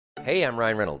Hey, I'm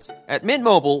Ryan Reynolds. At Mint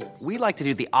Mobile, we like to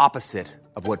do the opposite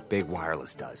of what Big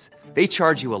Wireless does. They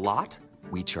charge you a lot,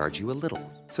 we charge you a little.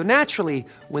 So naturally,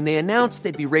 when they announced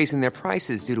they'd be raising their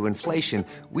prices due to inflation,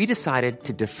 we decided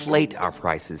to deflate our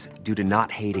prices due to not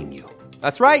hating you.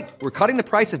 That's right. We're cutting the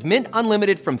price of Mint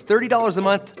Unlimited from $30 a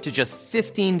month to just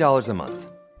 $15 a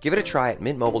month. Give it a try at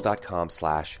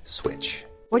mintmobile.com/switch.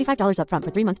 $45 up front for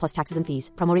 3 months plus taxes and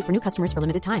fees. Promo rate for new customers for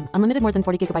limited time. Unlimited more than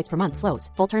 40 gigabytes per month. Slows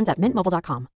full terms at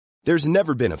mintmobile.com. There's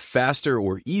never been a faster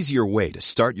or easier way to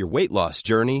start your weight loss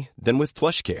journey than with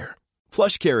PlushCare.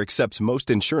 PlushCare accepts most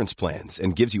insurance plans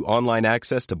and gives you online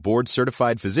access to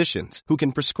board-certified physicians who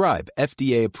can prescribe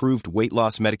FDA-approved weight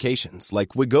loss medications like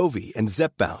Wegovy and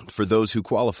Zepbound for those who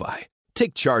qualify.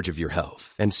 Take charge of your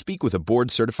health and speak with a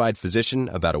board-certified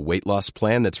physician about a weight loss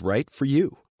plan that's right for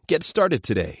you. Get started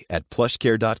today at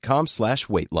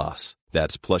plushcare.com/weight loss.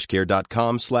 That's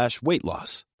plushcare.com/weight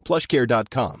loss.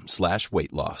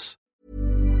 plushcare.com/weight loss.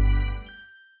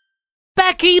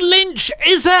 Becky Lynch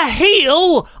is a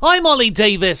heel! I'm Ollie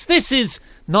Davis. This is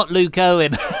not Luke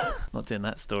Owen. Not doing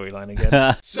that storyline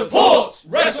again. Support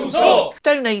Wrestle Talk!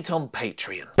 Donate on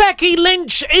Patreon. Becky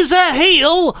Lynch is a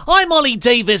heel! I'm Ollie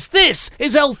Davis. This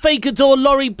is El Fakador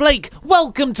Laurie Blake.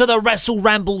 Welcome to the Wrestle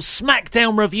Ramble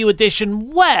SmackDown Review Edition,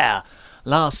 where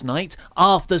last night,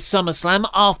 after SummerSlam,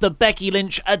 after Becky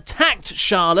Lynch attacked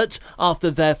Charlotte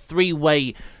after their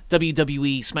three-way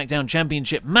WWE SmackDown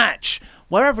Championship match,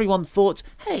 where everyone thought,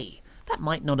 hey, that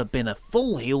might not have been a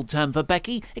full heel turn for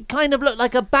Becky. It kind of looked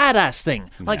like a badass thing.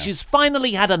 Like she's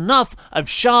finally had enough of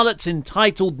Charlotte's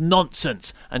entitled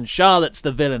nonsense, and Charlotte's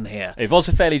the villain here. It was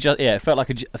a fairly, it felt like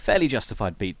a fairly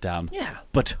justified beatdown. Yeah.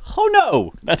 But, oh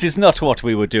no, that is not what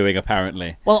we were doing,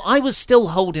 apparently. Well, I was still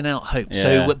holding out hope. Yeah.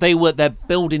 So they're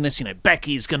building this,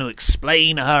 Becky's going to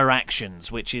explain her actions,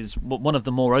 which is one of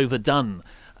the more overdone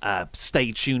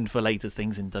stay tuned for later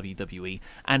things in WWE.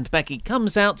 And Becky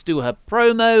comes out to do her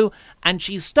promo, and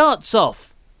she starts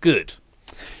off good.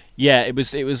 Yeah, it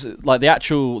was like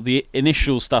the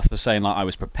initial stuff of saying, like, I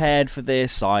was prepared for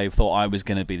this, I thought I was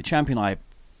going to be the champion, I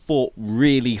fought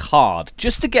really hard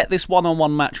just to get this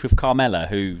one-on-one match with Carmella,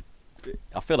 who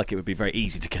I feel like it would be very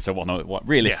easy to get a one-on-one.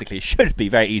 Realistically, it should be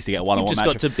very easy to get a one-on-one match.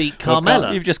 You've just got to beat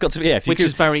Carmella. You've just got to, yeah. Which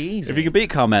is very easy. If you can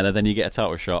beat Carmella, then you get a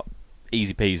title shot.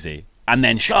 Easy peasy. And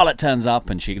then Charlotte turns up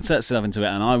and she inserts herself into it,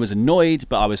 and I was annoyed,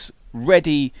 but I was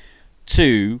ready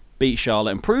to beat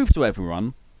Charlotte and prove to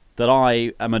everyone that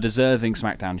I am a deserving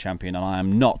SmackDown champion and I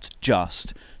am not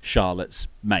just Charlotte's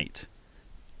mate.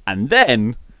 And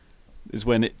then is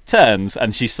when it turns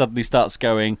and she suddenly starts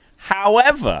going,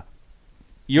 however,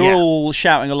 you're all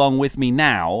shouting along with me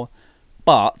now,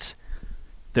 but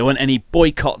there weren't any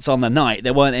boycotts on the night,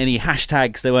 there weren't any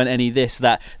hashtags, there weren't any this,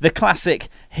 that. The classic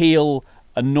heel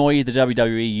annoy the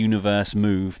WWE universe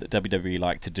move that WWE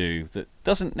like to do that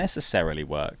doesn't necessarily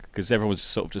work because everyone's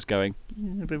sort of just going,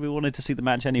 but we wanted to see the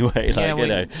match anyway.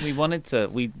 We wanted to.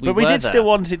 But we did still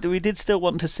want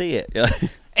to see it.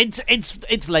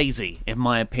 It's lazy, in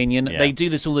my opinion. Yeah. They do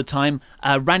this all the time.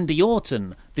 Randy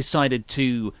Orton decided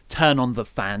to turn on the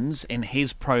fans in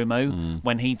his promo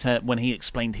when he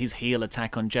explained his heel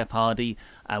attack on Jeff Hardy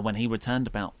when he returned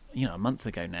about a month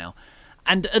ago now.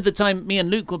 And at the time, me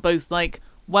and Luke were both like,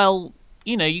 well,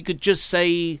 you could just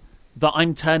say that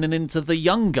I'm turning into the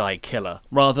young guy killer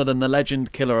rather than the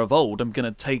legend killer of old. I'm going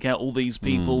to take out all these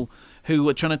people who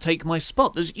are trying to take my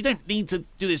spot. You don't need to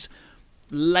do this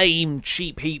lame,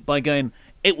 cheap heat by going,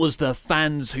 it was the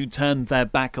fans who turned their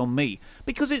back on me.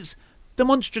 Because it's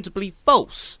demonstrably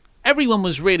false. Everyone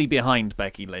was really behind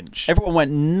Becky Lynch. Everyone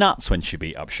went nuts when she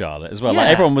beat up Charlotte as well. Yeah. Like,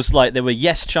 everyone was like, there were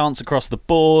yes chants across the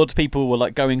board. People were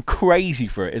like going crazy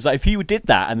for it. It's like if you did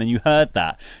that and then you heard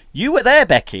that, you were there,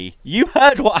 Becky. You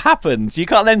heard what happened. You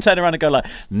can't then turn around and go like,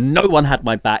 no one had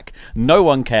my back. No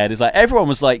one cared. It's like everyone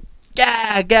was like,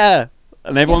 yeah.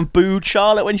 And everyone booed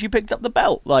Charlotte when she picked up the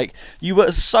belt. Like, you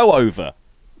were so over.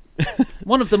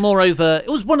 One of the moreover, it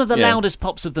was one of the loudest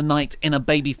pops of the night in a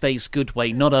babyface good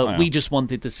way, not a we just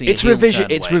wanted to see it's a heel turn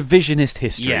It's way. revisionist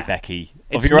history, Becky.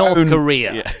 It's North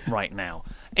Korea right now.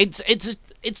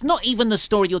 It's not even the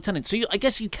story you're telling. So I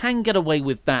guess you can get away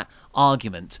with that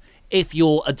argument if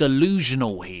you're a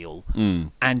delusional heel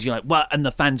and you're like, well, and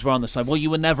the fans were on the side. Well, you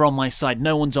were never on my side.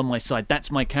 No one's on my side. That's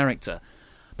my character.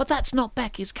 But that's not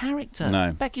Becky's character.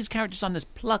 No. Becky's character's I'm this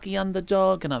plucky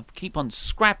underdog and I keep on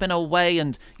scrapping away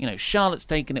and, Charlotte's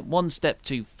taken it one step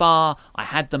too far. I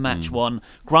had the match won.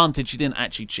 Granted, she didn't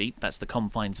actually cheat. That's the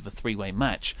confines of a three-way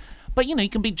match. But, you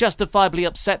can be justifiably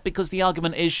upset because the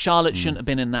argument is Charlotte shouldn't have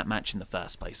been in that match in the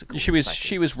first place.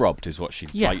 She was robbed is what she...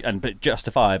 but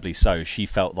justifiably so. She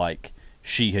felt like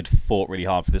she had fought really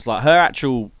hard for this. Like, her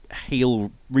actual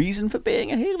heel reason for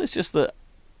being a heel. It's just that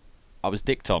I was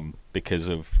dicked on because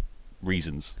of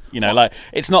reasons. Like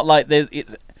it's not like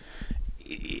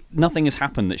nothing has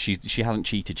happened that she hasn't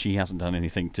cheated. She hasn't done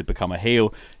anything to become a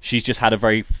heel. She's just had a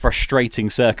very frustrating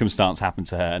circumstance happen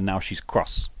to her, and now she's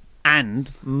cross.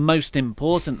 And most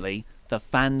importantly, the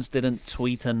fans didn't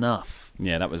tweet enough.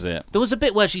 Yeah, that was it. There was a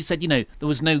bit where she said, there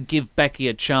was no give Becky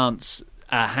a chance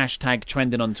hashtag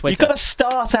trending on Twitter. You've got to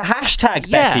start a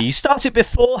hashtag, Becky. You start it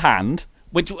beforehand.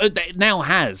 Which it now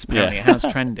has, apparently. It has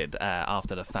trended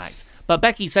after the fact. But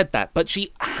Becky said that, but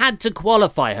she had to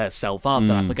qualify herself after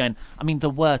that. But going, there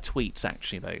were tweets,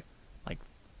 actually, though.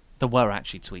 There were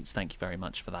actually tweets. Thank you very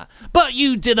much for that. But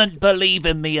you didn't believe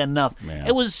in me enough. Yeah.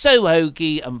 It was so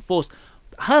hokey and forced.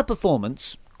 Her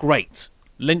performance, great.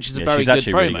 Lynch is a very good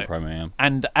promo. Really good promo, yeah.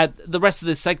 And the rest of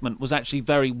this segment was actually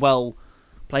very well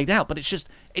played out. But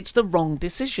it's the wrong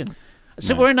decision.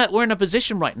 So we're in a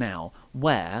position right now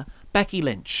where Becky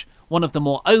Lynch, one of the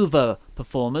more over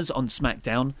performers on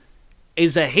SmackDown,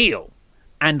 is a heel,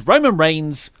 and Roman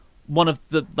Reigns, one of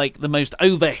the most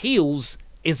over heels,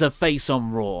 is a face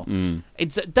on Raw.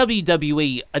 It's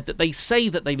WWE. They say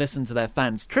that they listen to their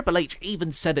fans. Triple H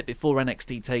even said it before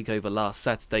NXT TakeOver last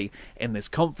Saturday in this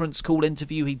conference call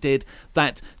interview he did,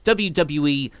 that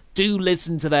WWE do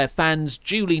listen to their fans.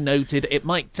 Duly noted. It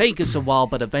might take us a while,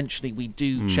 but eventually we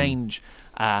do change.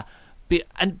 But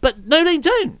no, they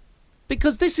don't,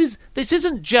 because this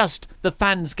isn't just the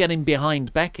fans getting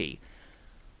behind Becky.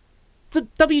 The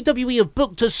WWE have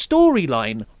booked a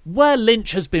storyline where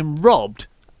Lynch has been robbed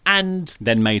and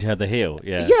then made her the heel.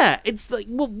 Yeah. Yeah, it's like,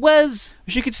 where's...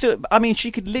 She could still...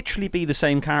 she could literally be the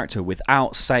same character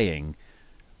without saying,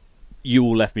 you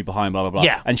all left me behind, blah, blah, blah.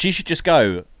 Yeah. And she should just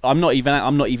go, I'm not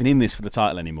even in this for the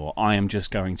title anymore. I am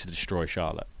just going to destroy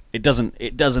Charlotte. It doesn't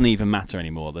even matter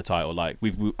anymore, the title.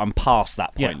 I'm past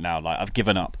that point now. I've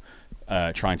given up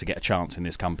trying to get a chance in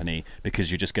this company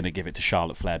because you're just going to give it to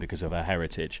Charlotte Flair because of her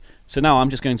heritage. So now I'm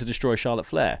just going to destroy Charlotte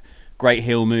Flair. Great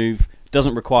heel move.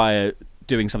 Doesn't require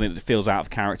doing something that feels out of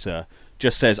character.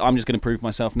 Just says, I'm just going to prove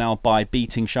myself now by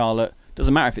beating Charlotte.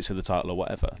 Doesn't matter if it's for the title or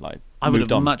whatever. I would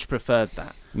have much preferred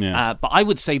that. Yeah. But I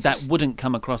would say that wouldn't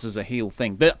come across as a heel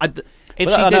thing. If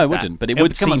she did it wouldn't. But it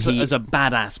would come seem as a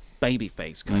badass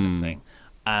babyface kind of thing.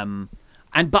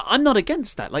 But I'm not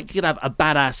against that. You could have a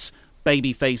badass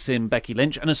babyface in Becky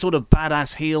Lynch and a sort of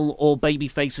badass heel or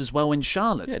babyface as well in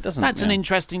Charlotte. Yeah, That's an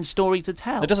interesting story to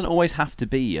tell. It doesn't always have to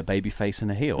be a babyface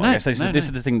and a heel. No, I guess this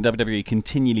is the thing WWE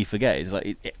continually forget, is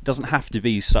it doesn't have to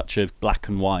be such a black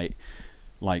and white.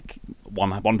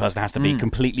 One person has to be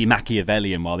completely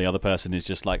Machiavellian while the other person is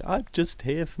just I'm just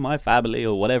here for my family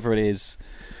or whatever it is.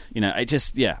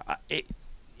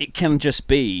 It can just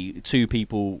be two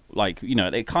people.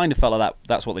 It kind of felt like that.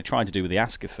 That's what they tried to do with the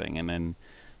Asuka thing, and then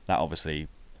that obviously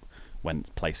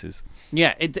went places.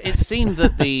 Yeah, it seemed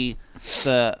that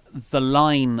the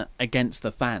line against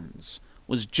the fans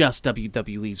was just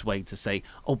WWE's way to say,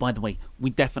 oh, by the way,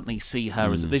 we definitely see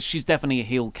her as this. She's definitely a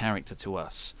heel character to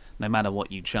us, no matter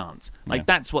what you chant.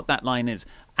 That's what that line is.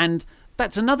 And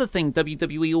that's another thing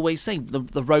WWE always say,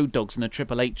 the Road Dogs and the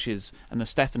Triple H's and the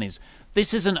Stephanies.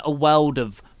 This isn't a world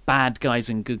of bad guys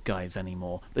and good guys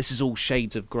anymore. This is all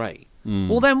shades of grey.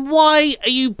 Well, then why are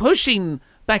you pushing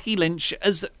Becky Lynch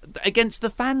as against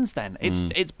the fans then? It's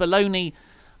baloney.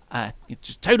 It's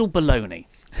just total baloney.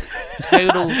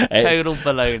 Total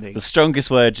baloney. The strongest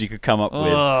words you could come up with.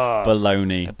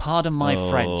 Baloney. Pardon my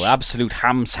French. Absolute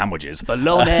ham sandwiches.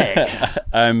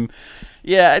 Baloney.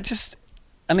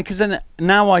 Because then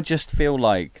now I just feel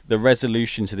like the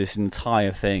resolution to this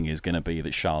entire thing is going to be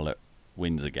that Charlotte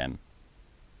wins again.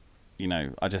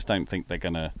 I just don't think they're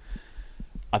going to...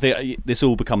 I think this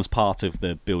all becomes part of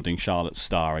the building Charlotte's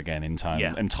star again in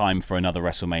time for another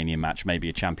WrestleMania match, maybe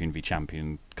a champion v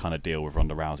champion kind of deal with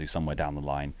Ronda Rousey somewhere down the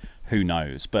line. Who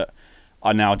knows? But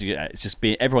it's just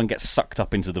everyone gets sucked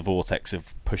up into the vortex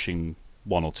of pushing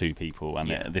one or two people,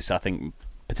 and this, I think,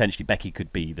 potentially Becky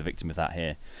could be the victim of that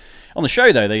here. On the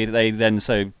show, though,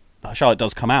 so Charlotte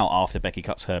does come out after Becky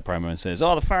cuts her promo and says,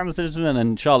 "Oh, the fans," and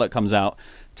then Charlotte comes out,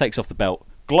 takes off the belt,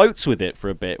 gloats with it for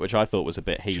a bit, which I thought was a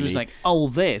bit heely. She was like, "Oh,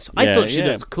 this." I thought she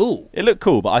looked cool. It looked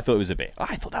cool, but I thought that was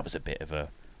a bit of a...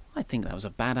 I think that was a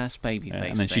badass babyface and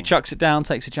then thing. she chucks it down,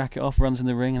 takes her jacket off, runs in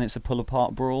the ring, and it's a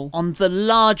pull-apart brawl. On the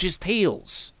largest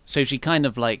heels. So she kind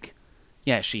of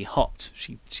she hopped.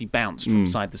 She bounced from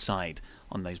side to side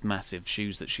on those massive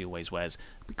shoes that she always wears,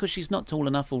 because she's not tall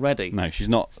enough already. No, she's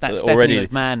not. It's that already Stephanie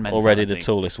McMahon mentality. Already the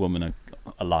tallest woman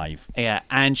alive. Yeah,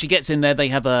 and she gets in there. They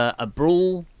have a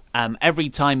brawl. Every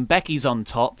time Becky's on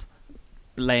top,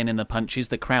 laying in the punches,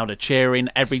 the crowd are cheering.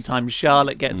 Every time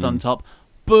Charlotte gets on top,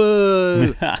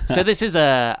 Boo! So this is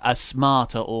a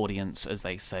smarter audience, as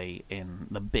they say in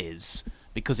the biz,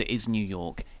 because it is New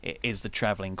York. It is the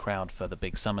travelling crowd for the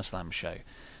big SummerSlam show.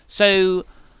 So,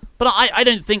 but I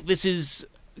don't think this is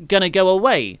going to go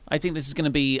away. I think this is going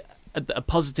to be a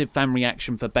positive fan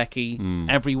reaction for Becky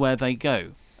everywhere they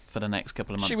go for the next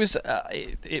couple of months. She was.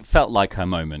 It felt like her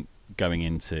moment going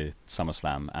into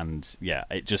SummerSlam, and yeah,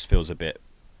 it just feels a bit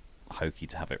hokey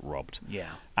to have it robbed.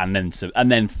 Yeah, and then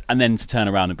to turn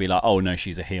around and be like, oh no,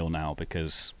 she's a heel now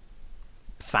because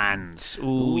fans.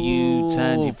 Ooh, you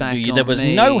turned your back on there was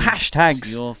me. no hashtags.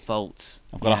 It's your fault.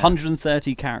 I've got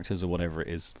 130 characters or whatever it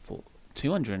is.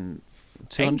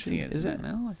 280 is it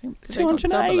now? I think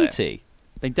 280.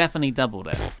 They definitely doubled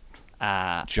it.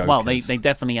 Jokers. Well, they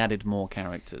definitely added more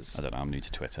characters. I don't know. I'm new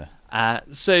to Twitter.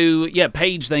 So yeah,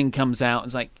 Paige then comes out and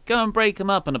is like, go and break them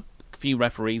up, and a few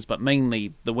referees, but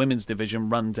mainly the women's division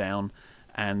run down,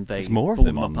 and they There's more of pull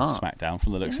them on apart. SmackDown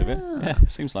from the looks of it. Yeah,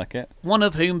 seems like it. One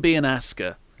of whom being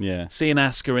Asuka. Yeah. Seeing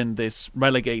Asuka in this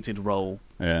relegated role.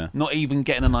 Yeah. Not even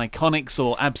getting an Iconics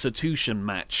or Absolution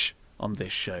match on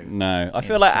this show. No, I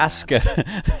feel It's like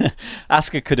sad.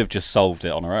 Asuka could have just solved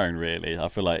it on her own, really. I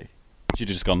feel like she'd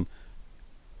have just gone,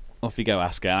 off you go,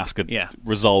 Asuka. And Asuka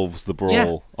resolves the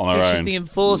brawl on her own. She's the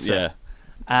enforcer.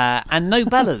 Yeah. And no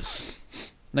Bellas.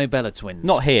 No Bella twins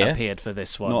Not here. appeared for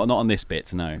this one. Not on this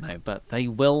bit, no. No, but they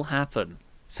will happen.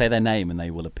 Say their name and they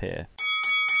will appear.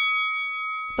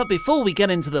 But before we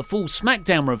get into the full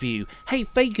SmackDown review, hey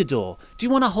Fagador, do you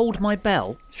want to hold my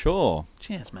bell? Sure.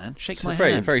 Cheers, man. Shake It's my a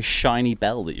very, hand. very shiny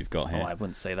bell that you've got here. Oh, I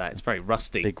wouldn't say that. It's very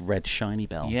rusty. Big red shiny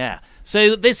bell. Yeah.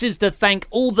 So this is to thank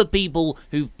all the people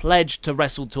who've pledged to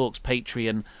Wrestle Talk's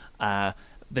Patreon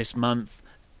this month.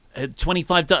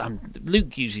 $25.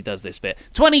 Luke usually does this bit.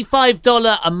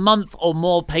 $25 a month or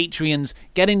more Patreons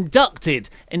get inducted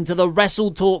into the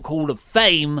Wrestle Talk Hall of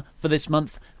Fame for this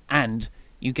month, and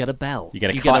you get a bell. You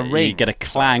get a ring. You get a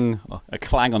clang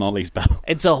on Ollie's bell.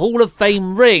 It's a Hall of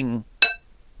Fame ring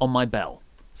on my bell.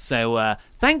 So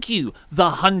thank you, the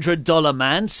 $100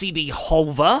 man, CD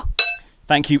Holver.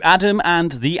 Thank you, Adam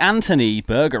and the Anthony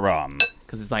Bergeron.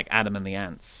 Because it's like Adam and the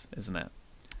Ants, isn't it?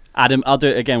 Adam, I'll do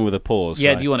it again with a pause. Yeah,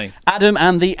 sorry. do you want to? Adam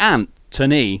and the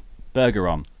Anthony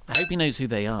Bergeron. I hope he knows who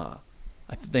they are.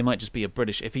 They might just be a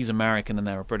British, if he's American and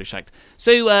they're a British act.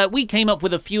 So we came up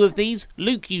with a few of these.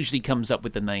 Luke usually comes up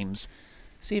with the names.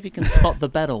 See if he can spot the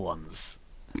better ones.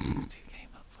 That's who he came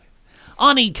up with.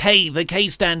 Arnie K. The K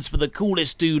stands for the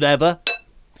coolest dude ever.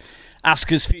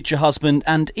 Asuka's future husband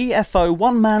and EFO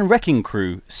one-man wrecking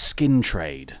crew, Skin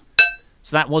Trade.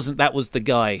 So that was the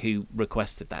guy who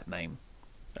requested that name.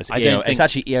 It's, I don't think, it's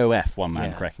actually EOF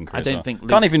one-man yeah, wrecking crew. I as don't well. think Luke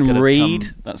Can't even could have read.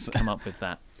 That's come up with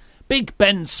that. Big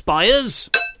Ben Spires.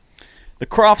 The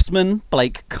craftsman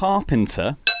Blake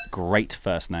Carpenter. Great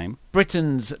first name.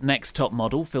 Britain's next top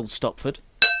model, Phil Stopford.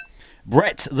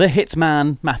 Brett the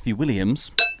Hitman Matthew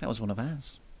Williams. That was one of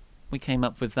ours. We came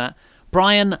up with that.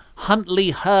 Brian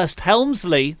Huntley Hurst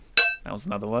Helmsley. That was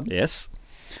another one. Yes.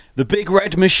 The Big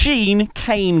Red Machine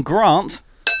Kane Grant.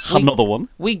 Another one.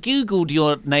 We Googled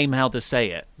your name, how to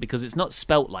say it, because it's not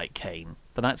spelt like Kane,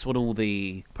 but that's what all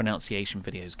the pronunciation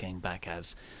videos came back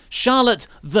as. Charlotte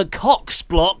the Cox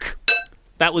Block.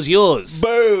 That was yours.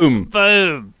 Boom.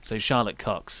 Boom. So Charlotte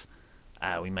Cox.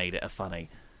 We made it a funny.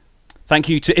 Thank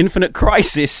you to Infinite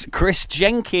Crisis, Chris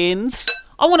Jenkins.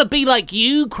 I want to be like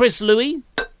you, Chris Louis.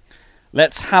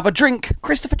 Let's have a drink,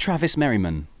 Christopher Travis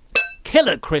Merriman.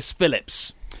 Killer Chris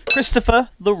Phillips. Christopher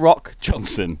The Rock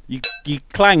Johnson. You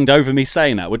clanged over me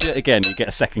saying that. We'll do it again. You get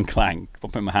a second clang. I'll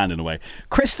put my hand in the way.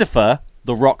 Christopher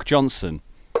The Rock Johnson.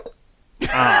 This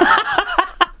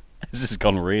has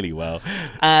gone really well.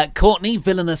 Courtney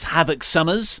Villainous Havoc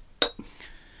Summers.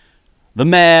 The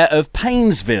Mayor of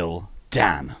Painesville,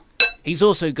 Dan. He's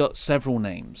also got several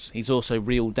names. He's also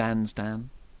Real Dan's Dan.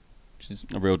 Which is,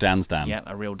 A real Dan's Dan. yeah,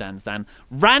 a Real Dan's Dan.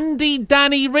 Randy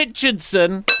Danny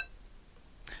Richardson.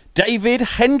 David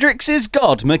Hendricks'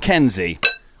 God Mackenzie.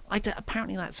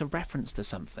 Apparently that's a reference to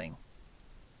something.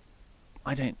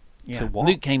 I don't... Yeah. To what?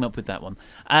 Luke came up with that one.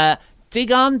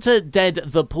 Diganta Dead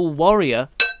the Pool Warrior.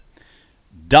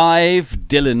 Dive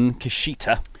Dylan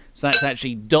Kishita. So that's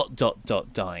actually ... dive. ...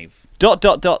 Dive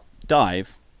Dylan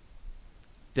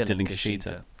Dylan Kishita.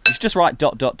 Kishita. You should just write ...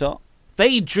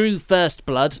 They drew first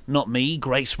blood, not me,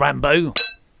 Grace Rambo.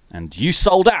 And you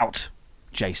sold out,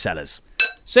 Jay Sellers.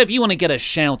 So if you want to get a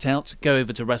shout out, go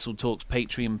over to Wrestle Talk's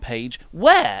Patreon page,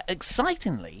 where,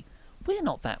 excitingly, we're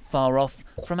not that far off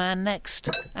from our next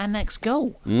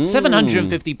goal.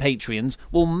 750 Patreons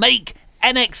will make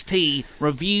NXT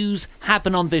reviews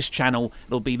happen on this channel.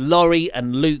 It'll be Laurie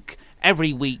and Luke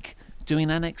every week doing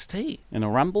NXT. In a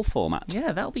ramble format.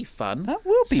 Yeah, that'll be fun. That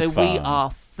will be fun. fun. So we are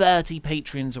 30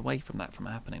 Patreons away from that from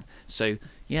happening. So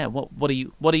yeah, what are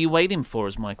you waiting for,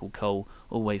 as Michael Cole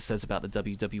always says about the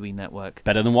WWE Network?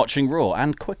 Better than watching Raw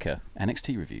and quicker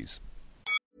NXT reviews.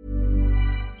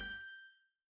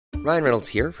 Ryan Reynolds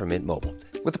here from Mint Mobile.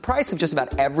 With the price of just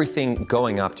about everything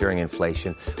going up during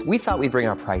inflation, we thought we'd bring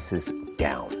our prices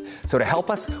down. So to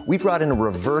help us, we brought in a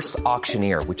reverse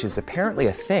auctioneer, which is apparently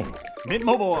a thing. Mint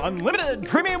Mobile Unlimited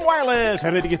Premium Wireless.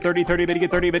 How to get 30, 30, bit to get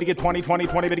 30, bit to get 20, 20,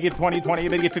 20, bit to get 20, 20,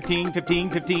 bit to get 15, 15,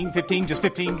 15, 15, just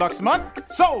 $15 a month?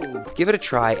 Sold! Give it a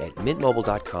try at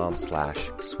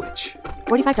mintmobile.com/switch.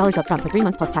 $45 up front for 3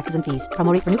 months plus taxes and fees.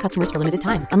 Promo rate for new customers for limited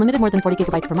time. Unlimited more than 40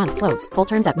 gigabytes per month. Slows full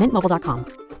terms at mintmobile.com.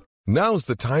 Now's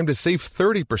the time to save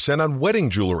 30% on wedding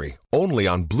jewelry, only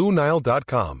on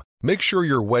BlueNile.com. Make sure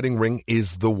your wedding ring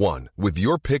is the one with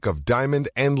your pick of diamond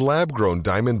and lab-grown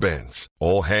diamond bands,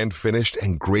 all hand-finished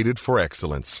and graded for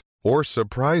excellence. Or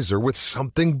surprise her with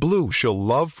something blue she'll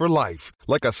love for life,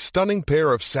 like a stunning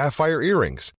pair of sapphire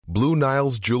earrings. Blue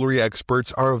Nile's jewelry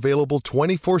experts are available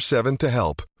 24/7 to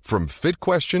help, from fit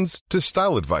questions to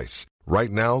style advice.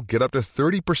 Right now, get up to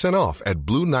 30% off at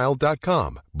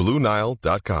BlueNile.com.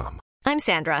 BlueNile.com. I'm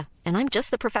Sandra, and I'm just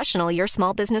the professional your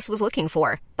small business was looking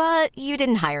for. But you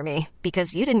didn't hire me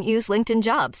because you didn't use LinkedIn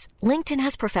Jobs. LinkedIn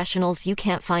has professionals you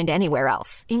can't find anywhere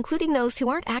else, including those who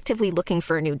aren't actively looking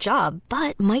for a new job,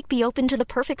 but might be open to the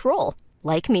perfect role,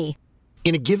 like me.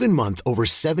 In a given month, over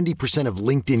 70% of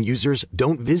LinkedIn users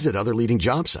don't visit other leading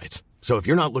job sites. So if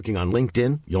you're not looking on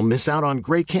LinkedIn, you'll miss out on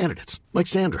great candidates, like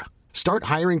Sandra. Start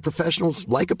hiring professionals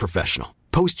like a professional.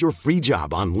 Post your free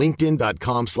job on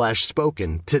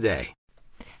linkedin.com/spoken today.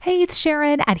 Hey, it's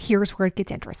Sharon, and here's where it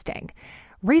gets interesting.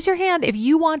 Raise your hand if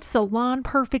you want salon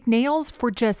perfect nails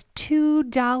for just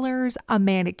 $2 a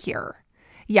manicure.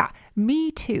 Yeah,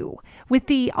 me too. With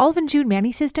the Olive & June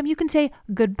Mani system, you can say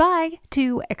goodbye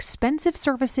to expensive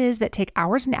services that take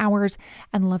hours and hours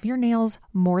and love your nails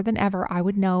more than ever. I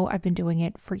would know. I've been doing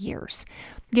it for years.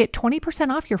 Get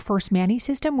 20% off your first Mani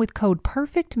system with code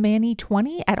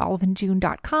PERFECTMANI20 at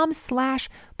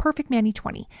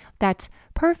oliveandjune.com/PerfectMani20. That's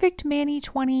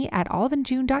PerfectMani20 at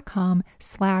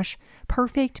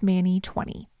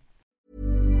oliveandjune.com/PerfectMani20.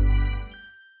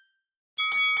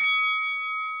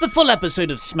 The full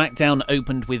episode of SmackDown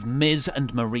opened with Miz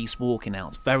and Maurice walking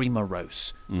out, very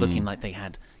morose, looking like they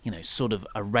had, sort of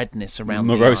a redness around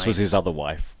the eyes. Morose was his other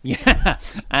wife. Yeah,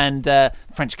 and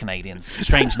French Canadians,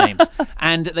 strange names.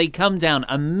 And they come down,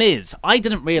 and Miz, I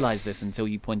didn't realise this until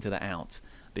you pointed it out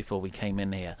before we came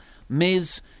in here.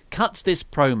 Miz cuts this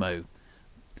promo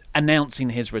announcing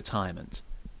his retirement,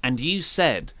 and you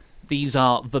said these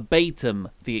are verbatim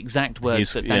the exact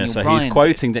words that Daniel Bryan he's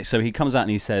quoting did. So he comes out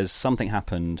and he says something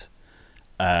happened,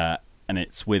 and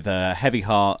it's with a heavy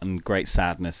heart and great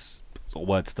sadness, or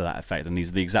words to that effect. And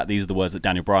these are the words that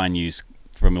Daniel Bryan used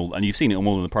from all, and you've seen it on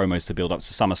all of the promos to build up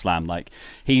to SummerSlam. Like,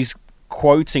 he's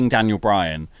quoting Daniel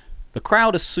Bryan. The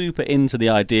crowd are super into the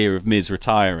idea of Miz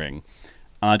retiring,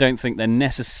 and I don't think they're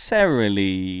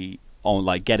necessarily on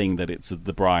getting that it's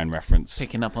the Bryan reference,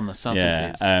 picking up on the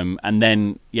subtleties. And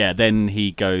then he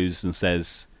goes and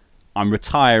says, "I'm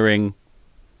retiring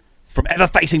from ever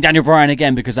facing Daniel Bryan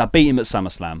again because I beat him at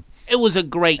SummerSlam." It was a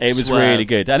great. It was swerve. really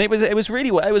good, and it was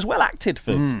well acted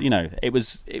for it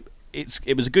was a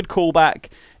good callback.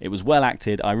 It was well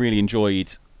acted. I really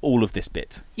enjoyed all of this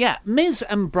bit. Yeah, Miz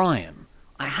and Bryan.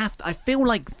 I feel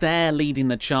like they're leading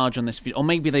the charge on this, or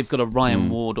maybe they've got a Ryan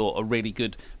Ward or a really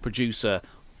good producer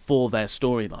for their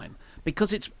storyline,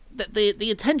 because it's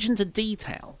the attention to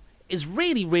detail is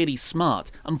really, really smart.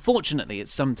 Unfortunately,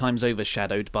 it's sometimes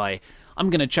overshadowed by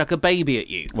 "I'm going to chuck a baby at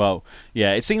you." Well,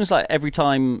 yeah, it seems like every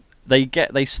time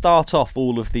they start off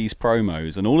all of these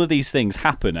promos and all of these things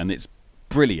happen, and it's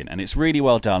brilliant and it's really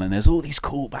well done, and there's all these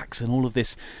callbacks and all of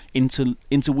this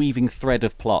interweaving thread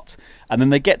of plot, and then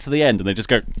they get to the end and they just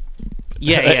go,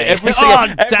 every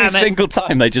single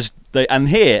time and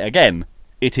here again.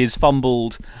 It is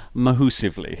fumbled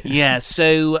mahusively. Yeah,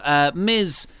 so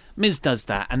Miz does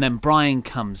that, and then Bryan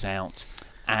comes out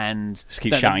and just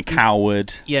keeps shouting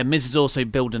 "coward." Yeah, Miz is also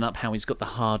building up how he's got the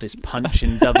hardest punch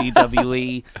in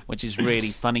WWE, which is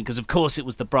really funny because, of course, it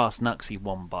was the brass knucks he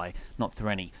won by, not through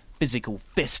any physical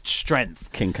fist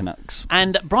strength. King Canucks.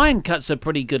 And Bryan cuts a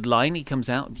pretty good line. He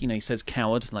comes out, he says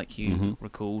 "coward," like you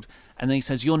recalled, and then he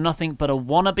says, "You're nothing but a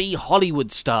wannabe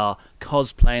Hollywood star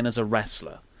cosplaying as a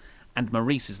wrestler." And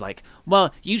Maurice is like,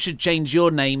 "Well, you should change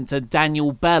your name to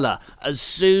Daniel Bella." As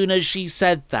soon as she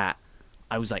said that,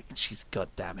 I was like, she's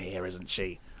goddamn here, isn't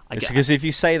she? It's because if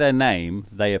you say their name,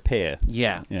 they appear.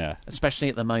 Yeah. Yeah. Especially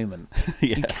at the moment.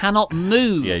 Yeah. You cannot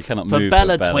move Yeah, you cannot for move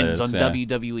Bella for Twins Bellas, on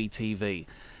WWE TV.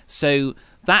 So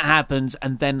that happens,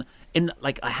 and then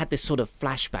I had this sort of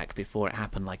flashback before it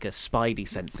happened, like a Spidey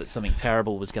sense that something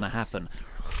terrible was going to happen.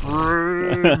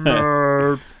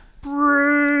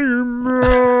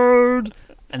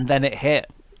 And then it hit.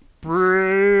 Do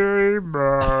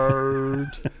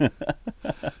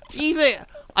you think?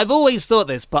 I've always thought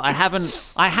this, but I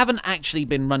haven't actually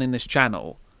been running this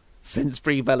channel since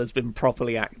Brie Bella's been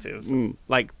properly active.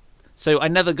 So I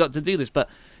never got to do this, but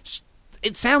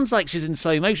it sounds like she's in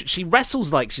slow motion. She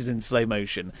wrestles like she's in slow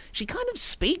motion. She kind of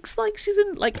speaks like she's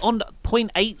in on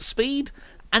 0.8 speed,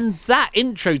 and that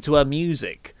intro to her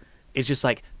music is just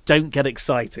like, don't get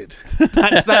excited.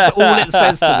 That's all it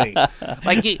says to me.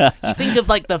 Like you think of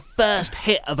like the first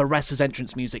hit of a wrestler's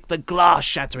entrance music, the glass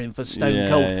shattering for Stone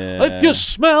Cold. If you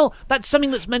smell, that's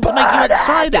something that's meant to make you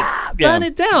excited. Burn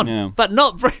it down, but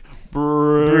not.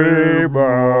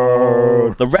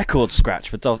 The record scratch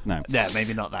for no. Yeah,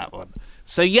 maybe not that one.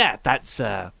 So yeah, that's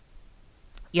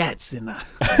it's in that.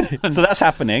 So that's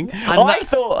happening. I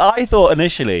thought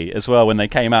initially as well when they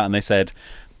came out and they said,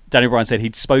 Daniel Bryan said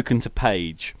he'd spoken to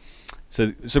Paige.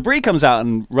 So Brie comes out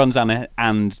and runs down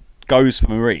and goes for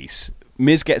Maurice.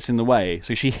 Miz gets in the way,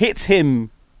 so she hits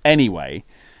him anyway,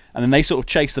 and then they sort of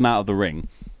chase them out of the ring.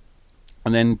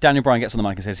 And then Daniel Bryan gets on the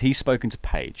mic and says he's spoken to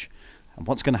Paige. And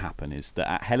what's going to happen is that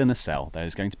at Hell in a Cell, there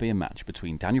is going to be a match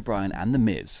between Daniel Bryan and The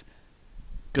Miz.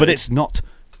 Good. But it's not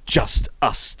just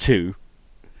us two.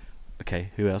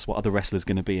 Okay, who else? What other wrestlers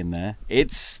going to be in there?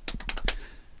 It's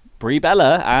Brie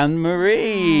Bella and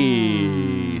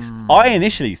Maurice. I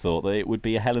initially thought that it would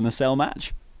be a Hell in a Cell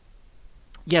match.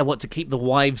 Yeah, what, to keep the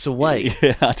wives away?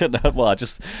 Yeah, I don't know. Well, I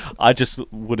just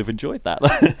would have enjoyed that.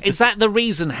 Is that the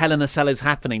reason Hell in a Cell is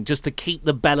happening? Just to keep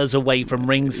the Bellas away from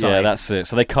ringside? Yeah, that's it.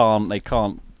 So they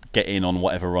can't get in on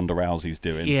whatever Ronda Rousey's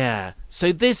doing. Yeah.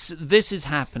 So this is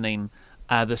happening.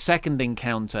 The second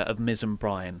encounter of Miz and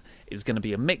Bryan is going to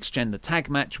be a mixed gender tag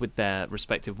match with their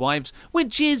respective wives,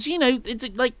 which is, it's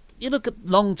like, you look at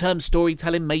long-term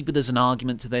storytelling, maybe there's an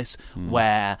argument to this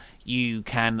where you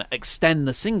can extend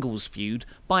the singles feud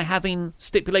by having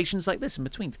stipulations like this in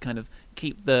between to kind of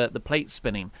keep the plate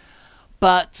spinning.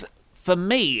 But for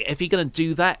me, if you're going to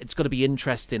do that, it's got to be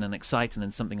interesting and exciting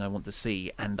and something I want to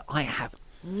see. And I have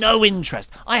no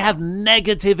interest. I have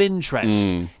negative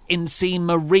interest in seeing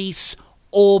Maurice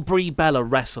or Brie Bella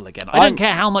wrestle again. I don't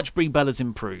care how much Brie Bella's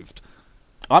improved.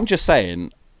 I'm just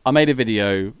saying, I made a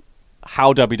video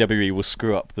how WWE will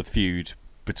screw up the feud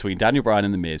between Daniel Bryan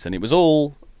and The Miz, and it was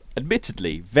all,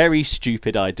 admittedly, very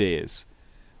stupid ideas.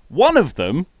 One of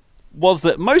them was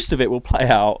that most of it will play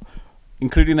out,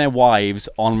 including their wives,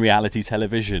 on reality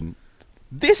television.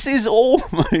 This is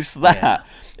almost that. Yeah.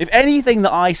 If anything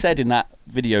that I said in that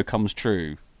video comes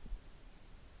true,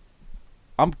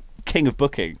 I'm king of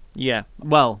booking. Yeah,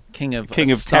 well, king of booking.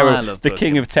 The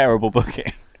king of terrible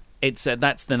booking. It's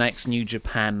that's the next New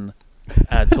Japan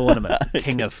tournament.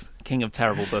 King of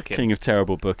terrible booking. King of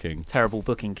terrible booking. Terrible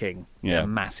booking king. Yeah, a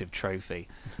massive trophy.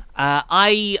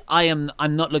 I'm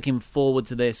not looking forward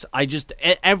to this. I just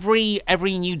every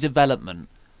new development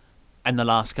in the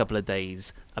last couple of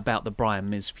days about the Bryan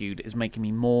Miz feud is making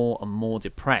me more and more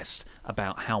depressed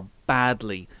about how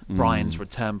badly Bryan's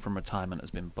return from retirement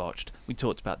has been botched. We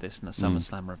talked about this in the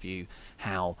SummerSlam review,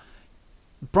 how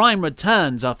Bryan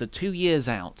returns after 2 years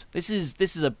out. This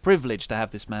is a privilege to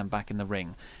have this man back in the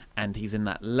ring, and he's in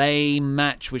that lame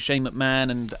match with Shane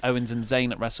McMahon and Owens and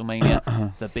Zayn at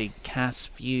WrestleMania, the big Cass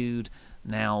feud.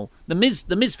 Now, the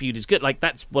Miz feud is good. Like,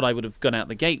 that's what I would have gone out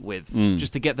the gate with,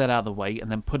 just to get that out of the way and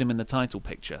then put him in the title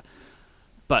picture.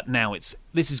 But now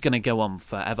this is going to go on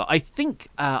forever. I think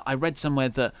I read somewhere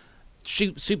that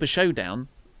Super Showdown,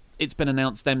 it's been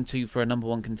announced them two for a number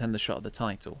one contender shot at the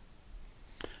title.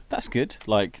 That's good.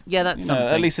 Like, yeah, that's something.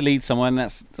 At least it leads somewhere, and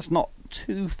that's not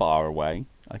too far away,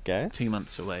 I guess. 2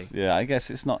 months away. Yeah, I guess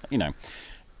it's not.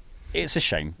 It's a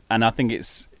shame, and I think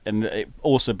and it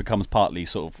also becomes partly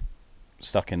sort of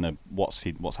stuck in the what's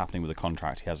happening with the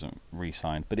contract. He hasn't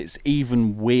re-signed, but it's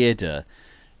even weirder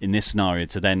in this scenario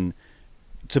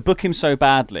to book him so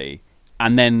badly.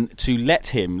 And then to let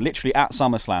him literally at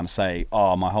SummerSlam say,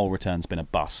 "Oh, my whole return's been a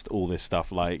bust," all this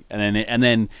stuff, like, and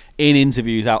then in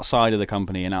interviews outside of the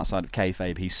company and outside of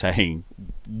kayfabe, he's saying,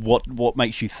 "What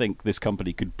makes you think this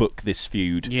company could book this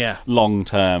feud long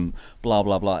term?" Blah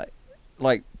blah blah.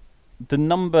 Like, the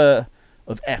number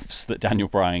of Fs that Daniel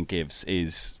Bryan gives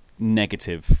is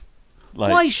negative.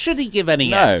 Like, why should he give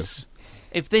any Fs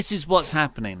if this is what's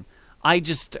happening?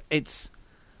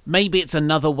 Maybe it's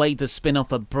another way to spin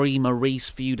off a Brie Maurice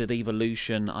feud at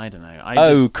Evolution. I don't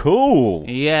know. Cool.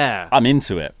 Yeah. I'm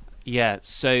into it. Yeah,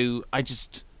 so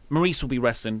Maurice will be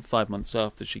wrestling 5 months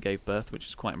after she gave birth, which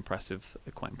is quite impressive,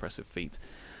 a quite impressive feat.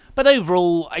 But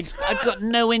overall, I've got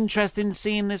no interest in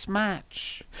seeing this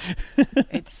match.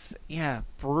 It's,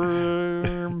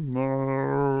 Brie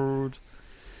mode.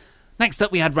 Next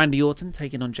up, we had Randy Orton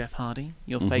taking on Jeff Hardy,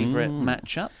 your favourite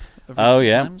matchup of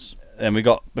recent times. And we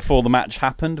got, before the match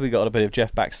happened, we got a bit of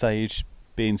Jeff backstage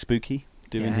being spooky,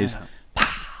 doing his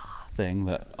thing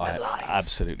that I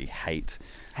absolutely hate.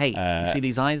 Hey, you see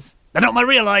these eyes? They're not my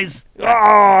real eyes!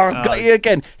 Got you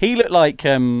again. He looked like...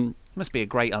 must be a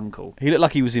great uncle. He looked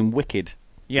like he was in Wicked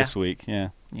this week, yeah.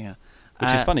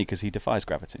 Which is funny, because he defies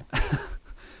gravity.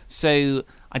 So,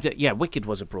 Wicked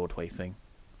was a Broadway thing,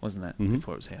 wasn't it,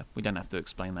 before it was here? We don't have to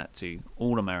explain that to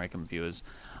all American viewers.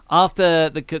 So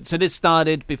this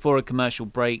started before a commercial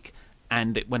break,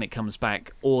 and when it comes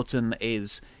back, Orton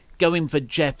is going for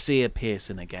Jeff's ear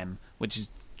piercing again, which is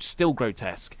still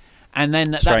grotesque. And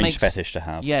then strange fetish to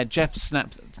have. Yeah, Jeff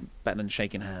snaps, better than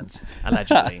shaking hands,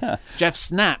 allegedly. Jeff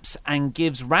snaps and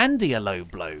gives Randy a low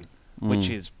blow, which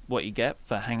is what you get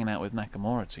for hanging out with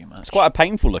Nakamura too much. It's quite a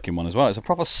painful looking one as well. It's a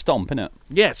proper stomp, isn't it?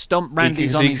 Yeah, stomp.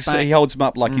 Randy's on his back. He holds him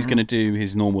up like he's going to do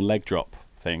his normal leg drop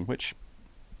thing, which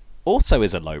also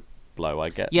is a low blow, I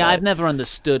get. Yeah, I've never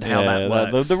understood how that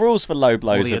works. The rules for low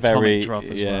blows are very... drop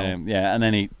as well. Yeah, and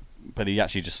then he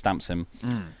actually just stamps him.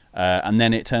 And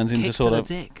then it turns into sort of...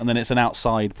 And then it's an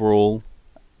outside brawl.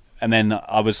 And then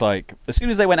I was like... As soon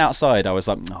as they went outside, I was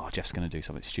like, oh, Jeff's going to do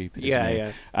something stupid, isn't he?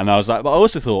 Yeah. And I was like... But I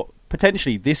also thought,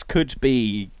 potentially, this could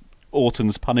be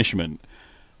Orton's punishment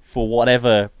for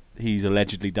whatever he's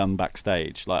allegedly done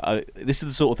backstage. This is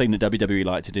the sort of thing that WWE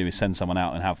like to do, is send someone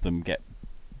out and have them get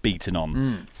beaten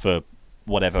on for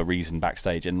whatever reason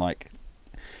backstage. And,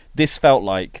 this felt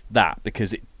like that,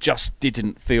 because it just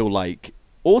didn't feel like...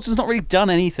 Orton's not really done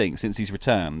anything since he's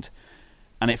returned,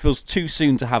 and it feels too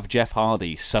soon to have Jeff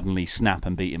Hardy suddenly snap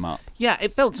and beat him up. Yeah,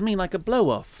 it felt to me like a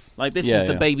blow-off. This is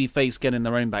the babyface getting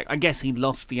their own back. I guess he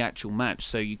lost the actual match,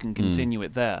 so you can continue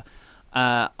it there.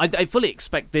 I fully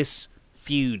expect this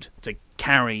feud to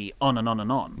carry on and on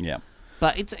and on. Yeah.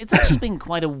 But it's actually been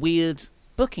quite a weird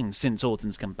booking since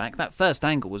Orton's come back. That first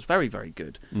angle was very, very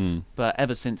good. But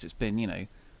ever since, it's been,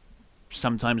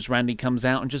 sometimes Randy comes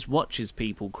out and just watches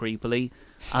people creepily.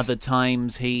 Other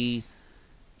times he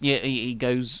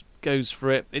goes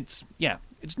for it. It's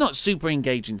not super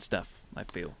engaging stuff, I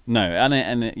feel. No, and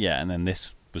then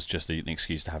this was just an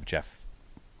excuse to have Jeff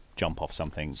jump off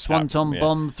something. Swanton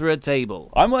bomb through a table.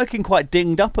 I'm working quite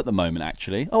dinged up at the moment,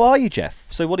 actually. Oh, are you,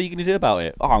 Jeff? So what are you going to do about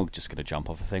it? Oh, I'm just going to jump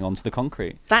off a thing onto the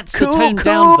concrete. That's the toned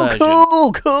down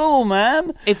version. Cool,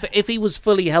 man. If he was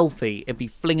fully healthy, it'd be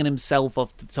flinging himself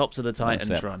off the tops of the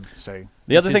Titans run. So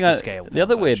the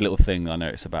other weird little thing I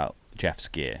noticed about Jeff's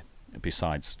gear,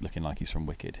 besides looking like he's from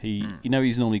Wicked,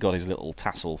 he's normally got his little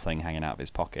tassel thing hanging out of his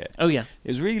pocket. Oh yeah, it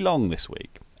was really long this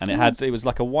week, and it was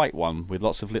like a white one with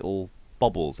lots of little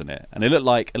bobbles in it, and it looked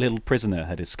like a little prisoner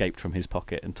had escaped from his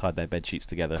pocket and tied their bed sheets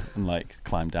together and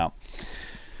climbed out.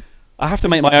 I have to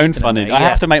make my own fun I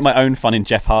have to make my own fun in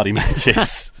Jeff Hardy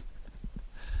matches.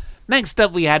 Next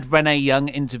up, we had Renee Young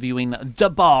interviewing Da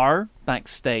Bar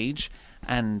backstage,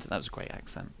 and that was a great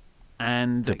accent.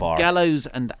 And Gallows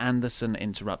and Anderson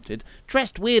interrupted,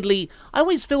 dressed weirdly. I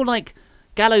always feel like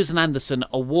Gallows and Anderson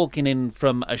are walking in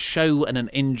from a show and an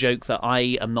in-joke that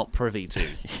I am not privy to.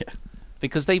 Yeah.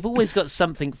 Because they've always got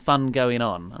something fun going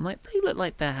on. I'm like, they look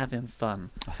like they're having fun.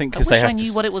 I think because I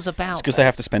knew what it was about. Because they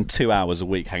have to spend 2 hours a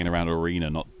week hanging around an arena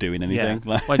not doing anything.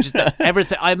 Yeah. Well, just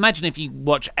everything. I imagine if you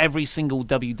watch every single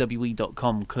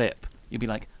WWE.com clip, you'd be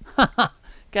like,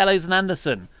 Gallows and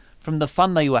Anderson, from the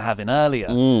fun they were having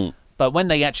earlier. But when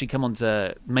they actually come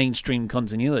onto mainstream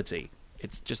continuity,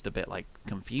 it's just a bit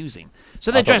confusing. So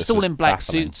they're dressed all in black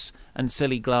suits and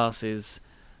silly glasses,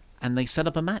 and they set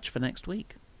up a match for next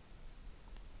week.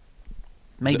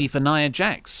 Maybe for Nia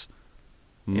Jax,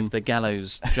 if the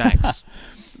Gallows Jax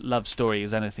love story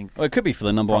is anything. Well, it could be for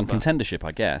the number one contendership,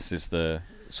 I guess, is the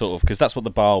sort of, because that's what the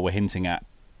Bar were hinting at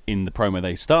in the promo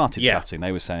they started cutting.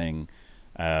 They were saying,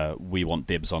 we want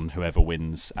dibs on whoever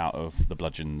wins out of the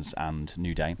Bludgeons and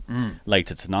New Day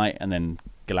later tonight, and then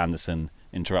Gil Anderson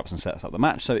interrupts and sets up the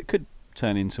match, so it could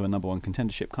turn into a number one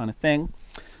contendership kind of thing,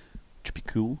 which would be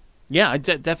cool. Yeah,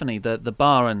 definitely. The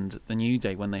Bar and the New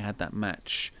Day, when they had that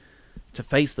match to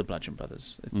face the Bludgeon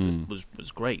Brothers, it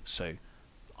was great. So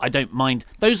I don't mind.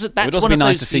 It would also be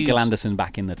nice to see Gil Anderson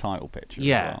back in the title picture.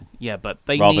 Yeah, as well. yeah, but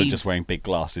rather than just wearing big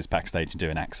glasses backstage and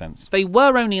doing accents. They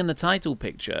were only in the title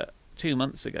picture 2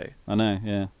 months ago. I know,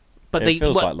 yeah. But it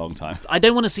feels like a long time. I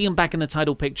don't want to see them back in the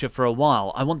title picture for a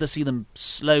while. I want to see them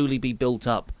slowly be built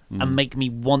up and make me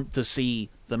want to see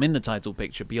them in the title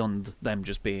picture beyond them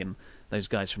just being those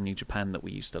guys from New Japan that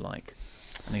we used to like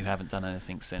and who haven't done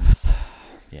anything since.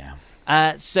 Yeah.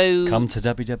 So come to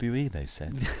WWE, they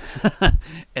said.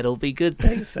 It'll be good,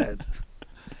 they said.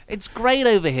 It's great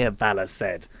over here, Balor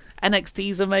said.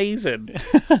 NXT's amazing.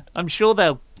 I'm sure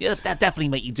they'll definitely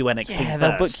make you do NXT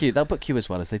first. They'll book you as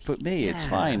well as they book me. It's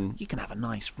fine. You can have a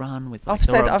nice run with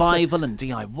Revival and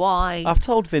DIY. I've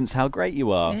told Vince how great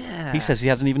you are. Yeah. He says he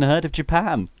hasn't even heard of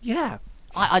Japan. Yeah.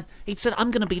 He said,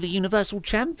 I'm going to be the Universal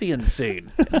Champion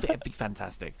soon. It'd be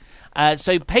fantastic.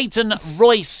 So Peyton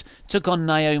Royce took on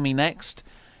Naomi next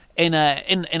in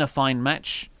a fine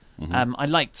match. I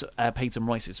liked Peyton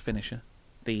Royce's finisher.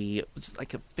 It was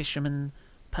like a fisherman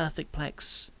perfect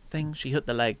plex thing. She hit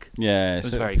the leg. Yeah, it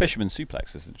was very fisherman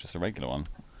suplex isn't just a regular one.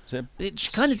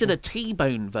 She kind of did a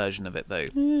T-bone version of it though.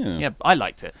 Yeah, I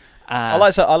liked it. I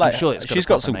like. I'm sure she's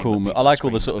got some cool. I like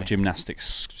all the sort of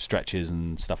gymnastics stretches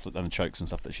and stuff and the chokes and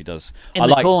stuff that she does in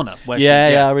the corner. Where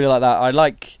I really like that.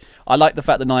 I like the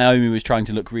fact that Naomi was trying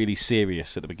to look really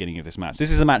serious at the beginning of this match.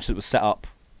 This is a match that was set up.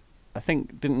 I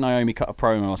think didn't Naomi cut a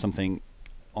promo or something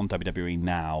on WWE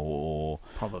Now, or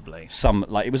probably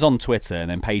it was on Twitter, and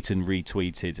then Peyton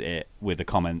retweeted it with a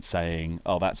comment saying,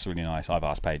 "Oh, that's really nice. I've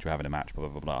asked Paige, we're having a match, blah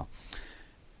blah blah blah."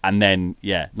 And then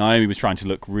Naomi was trying to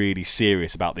look really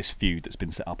serious about this feud that's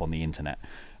been set up on the internet.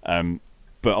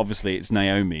 But obviously it's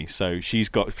Naomi, so she's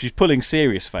pulling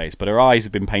serious face, but her eyes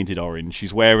have been painted orange.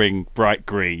 She's wearing bright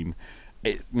green.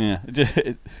 It's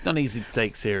not easy to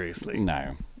take seriously.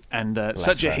 No. And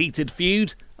such a heated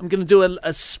feud. I'm going to do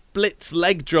a split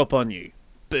leg drop on you.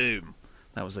 Boom.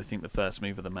 That was, I think, the first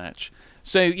move of the match.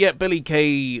 So, yeah, Billie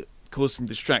Kay caused some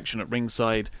distraction at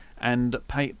ringside, and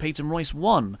Peyton Royce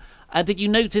won. Did you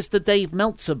notice the Dave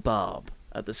Meltzer barb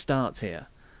at the start here,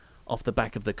 off the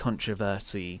back of the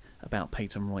controversy about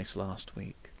Peyton Royce last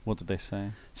week? What did they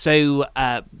say? So,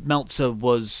 Meltzer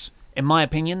was, in my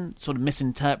opinion, sort of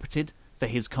misinterpreted for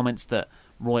his comments that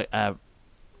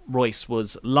Royce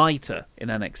was lighter in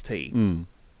NXT.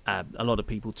 A lot of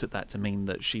people took that to mean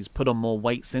that she's put on more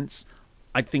weight since.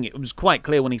 I think it was quite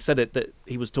clear when he said it that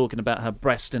he was talking about her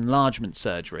breast enlargement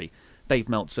surgery. Dave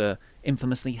Meltzer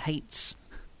infamously hates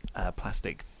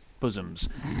plastic bosoms,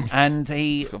 and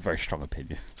he's got a very strong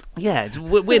opinion. Yeah, it's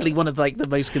weirdly one of the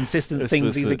most consistent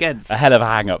things he's against. A hell of a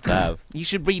hang-up to have. You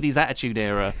should read his Attitude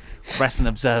Era Wrestling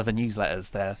Observer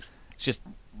newsletters there. It's just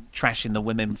trashing the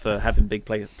women for having big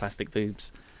plastic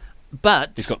boobs.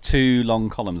 But he's got 2 long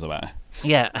columns about it.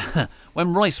 Yeah.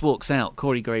 When Royce walks out,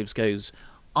 Corey Graves goes,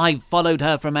 "I followed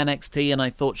her from NXT and I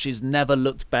thought she's never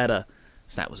looked better."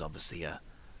 So that was obviously a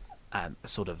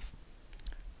sort of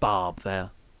barb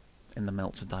there in the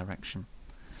Meltzer direction.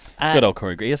 Good old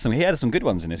Corey Graves. He had some good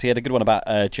ones in this. He had a good one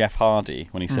about Jeff Hardy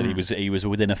when he said he was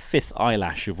within a 5th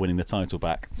eyelash of winning the title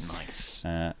back. Nice.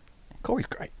 Corey's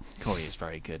great. Corey is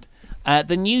very good.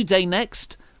 The New Day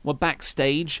next were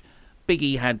backstage. Big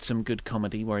E had some good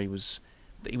comedy where he was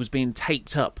being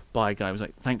taped up by a guy who was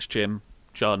like, "Thanks, Jim,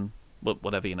 John,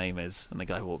 whatever your name is," and the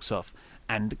guy walks off.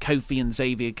 And Kofi and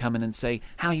Xavier come in and say,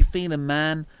 "How you feeling,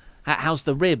 man? How's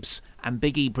the ribs?" And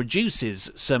Big E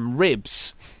produces some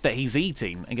ribs that he's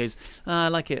eating and goes, "I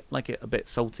like it a bit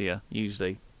saltier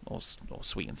usually, or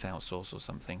sweet and sour sauce or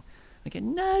something." And they go,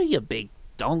 "No, you big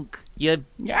donk, your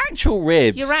actual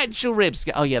ribs. Your actual ribs."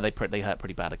 Oh yeah, they hurt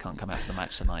pretty bad. I can't come out for the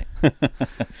match tonight.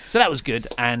 So that was good.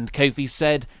 And Kofi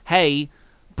said, "Hey,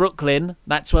 Brooklyn,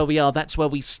 that's where we are. That's where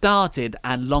we started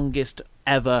our longest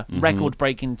ever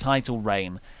record-breaking title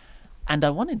reign." And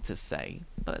I wanted to say,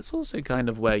 but it's also kind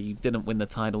of where you didn't win the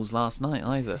titles last night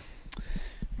either.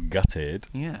 Gutted.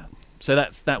 Yeah. So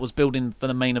that was building for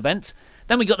the main event.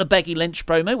 Then we got the Becky Lynch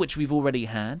promo, which we've already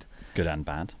had. Good and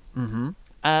bad.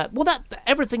 Well,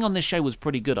 everything on this show was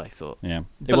pretty good, I thought. Yeah,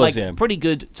 it was pretty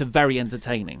good to very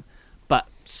entertaining. But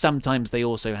sometimes they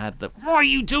also had the "why are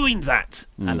you doing that"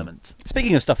 element.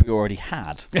 Speaking of stuff we already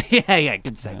had. yeah,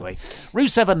 good segue.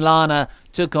 Rusev and Lana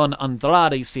took on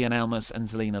Andrade Cien Almas and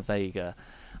Zelina Vega.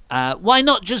 Why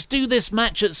not just do this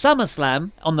match at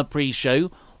SummerSlam on the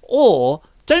pre-show, or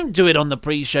don't do it on the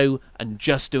pre-show and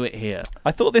just do it here?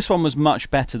 I thought this one was much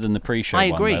better than the pre-show one. I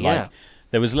agree, yeah.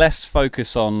 There was less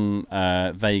focus on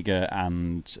Vega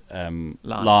and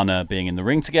Lana being in the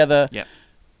ring together. Yep.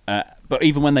 But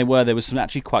even when they were, there was some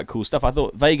actually quite cool stuff. I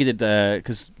thought Vega did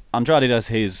because Andrade does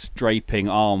his draping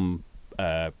arm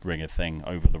ringer thing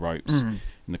over the ropes in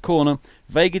the corner.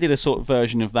 Vega did a sort of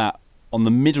version of that on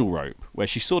the middle rope, where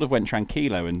she sort of went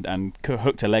tranquilo and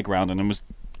hooked her leg round and was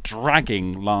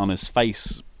dragging Lana's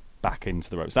face back into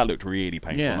the ropes. That looked really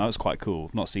painful. Yeah. And that was quite cool.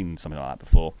 I've not seen something like that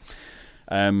before.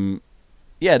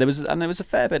 There was a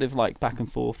fair bit of like back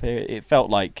and forth here. It felt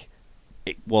like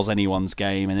it was anyone's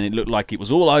game, and then it looked like it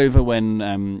was all over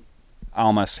when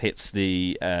Almas hits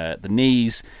the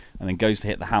knees and then goes to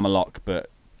hit the hammerlock, but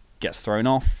gets thrown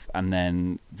off, and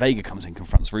then Vega comes in,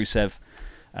 confronts Rusev.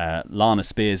 Lana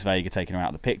spears Vega, taking her out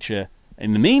of the picture.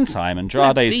 In the meantime,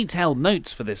 Andrade's... detailed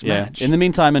notes for this match. In the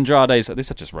meantime, Andrade's...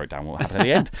 This I just wrote down what happened at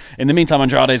the end. In the meantime,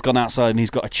 Andrade's gone outside and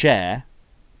he's got a chair,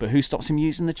 but who stops him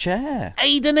using the chair?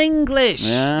 Aiden English!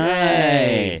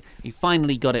 Yay. He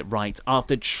finally got it right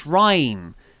after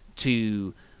trying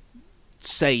to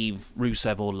save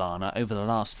Rusev or Lana over the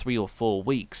last 3 or 4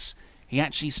 weeks. He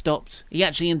actually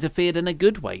interfered in a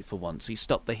good way for once. He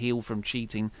stopped the heel from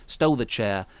cheating, stole the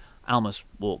chair. Almas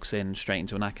walks in straight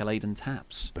into an accolade and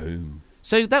taps. Boom.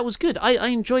 So that was good. I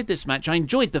enjoyed this match. I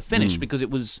enjoyed the finish because it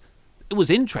was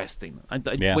interesting. I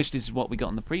wish this is what we got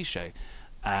on the pre-show.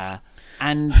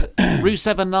 And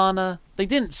Rusev and Lana, they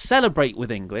didn't celebrate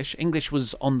with English. English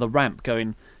was on the ramp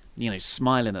going,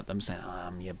 smiling at them, saying,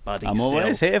 I'm your buddy I'm still.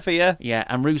 always here for you. Yeah,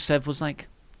 and Rusev was like,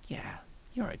 yeah,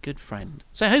 you're a good friend.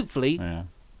 So hopefully... Yeah.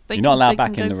 You're not allowed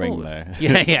back in the ring, though.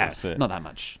 Yeah. Not that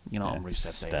much. You're not on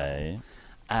Rusev. Stay.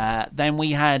 Then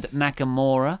we had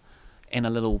Nakamura in a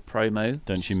little promo.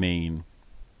 Don't you mean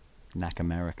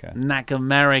Nakamerica?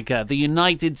 Nakamerica. The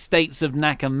United States of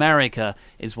Nakamerica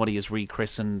is what he has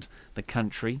rechristened the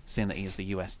country, seeing that he is the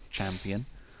US champion.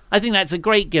 I think that's a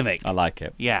great gimmick. I like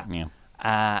it. Yeah.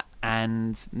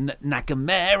 And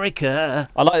Nakamerica.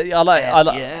 I like.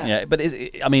 Yeah. But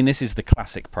this is the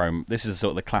classic promo. This is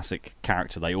sort of the classic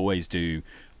character they always do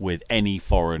with any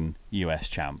foreign US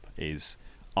champ. Is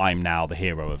I'm now the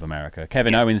hero of America.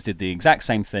 Kevin Owens did the exact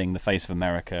same thing, the face of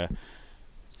America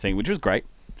thing, which was great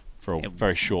for a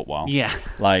very short while. Yeah.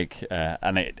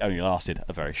 And it only lasted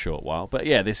a very short while. But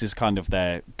yeah, this is kind of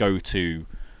their go-to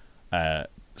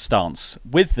stance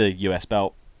with the US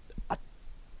belt. I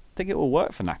think it will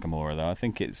work for Nakamura, though. I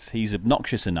think he's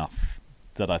obnoxious enough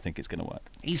that I think it's going to work.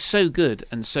 He's so good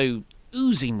and so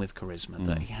oozing with charisma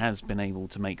that he has been able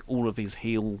to make all of his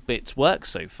heel bits work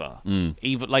so far.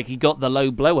 Even he got the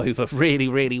low blow over really,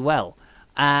 really well.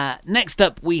 Next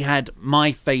up, we had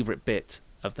my favourite bit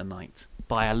of the night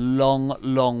by a long,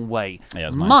 long way.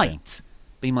 Yeah, might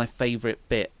be my favourite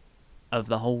bit of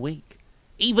the whole week,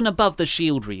 even above the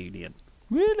Shield reunion.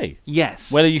 Really?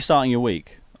 Yes. When are you starting your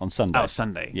week? On Sunday. Oh,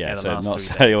 Sunday. Yeah, the so last not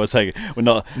 3 say days. we're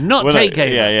not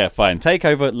Takeover. Yeah, fine.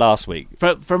 Takeover last week.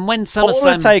 From when All of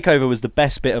SummerSlam Takeover was the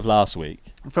best bit of last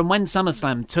week. From when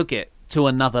SummerSlam took it to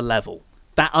another level.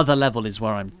 That other level is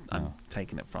where I'm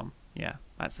taking it from. Yeah,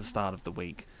 that's the start of the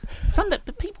week. Sunday,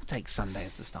 but people take Sunday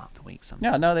as the start of the week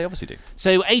sometimes. Yeah, no, they obviously do.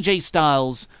 So AJ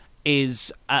Styles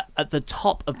is at the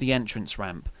top of the entrance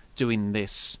ramp doing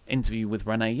this interview with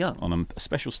Renee Young on a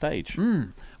special stage,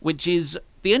 which is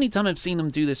the only time I've seen them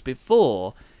do this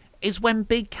before. Is when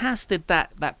Big Cass did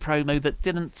that promo that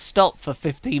didn't stop for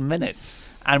 15 minutes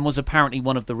and was apparently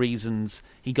one of the reasons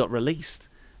he got released,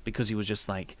 because he was just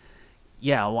like,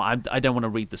 yeah, well, I don't want to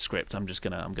read the script. I'm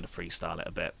gonna freestyle it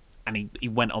a bit, and he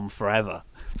went on forever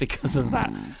because of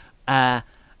that.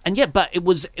 But it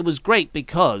was great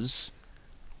because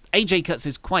AJ cuts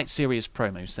this quite serious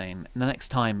promo saying, the next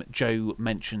time Joe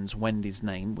mentions Wendy's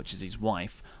name, which is his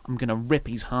wife, I'm going to rip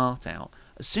his heart out.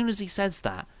 As soon as he says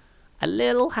that, a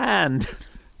little hand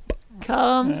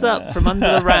comes up from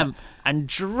under the ramp and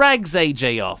drags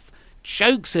AJ off,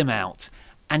 chokes him out,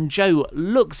 and Joe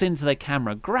looks into the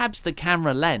camera, grabs the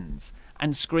camera lens,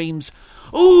 and screams,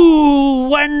 "Ooh,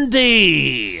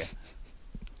 Wendy!"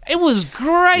 It was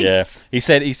great. Yeah, he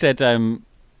said,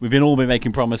 we've all been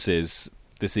making promises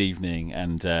this evening,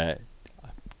 and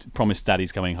promised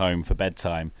Daddy's coming home for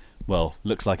bedtime. Well,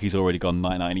 looks like he's already gone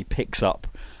night-night, and he picks up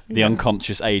the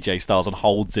unconscious AJ Styles and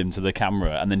holds him to the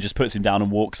camera and then just puts him down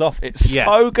and walks off. It's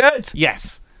so good.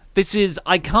 Yes.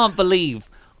 I can't believe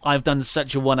I've done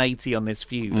such a 180 on this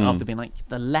feud after being like,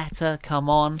 the letter, come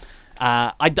on.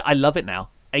 I love it now.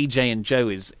 AJ and Joe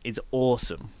is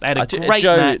awesome. They had a great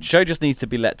match. Joe just needs to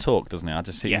be let talk, doesn't he? I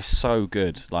just think he's so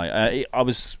good. I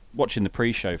was watching the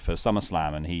pre-show for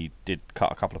SummerSlam, and he did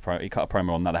cut a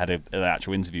promo on that. They had an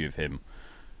actual interview of him.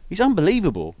 He's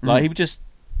unbelievable.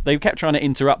 They kept trying to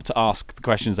interrupt to ask the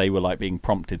questions they were being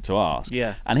prompted to ask.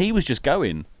 Yeah. And he was just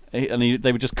going, and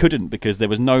they just couldn't, because there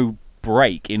was no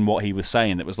break in what he was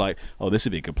saying that was like, oh, this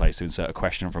would be a good place to insert a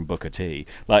question from Booker T.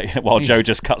 While Joe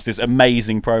just cuts this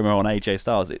amazing promo on AJ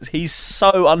Styles. He's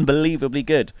so unbelievably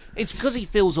good. It's because he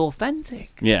feels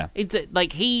authentic. Yeah. It's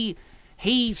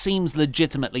he seems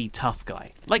legitimately tough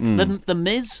guy. Like the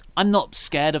Miz, I'm not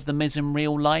scared of the Miz in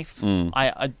real life.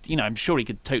 I'm sure he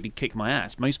could totally kick my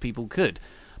ass. Most people could.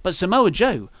 But Samoa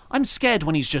Joe, I'm scared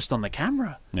when he's just on the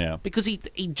camera. Yeah. Because he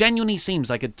genuinely seems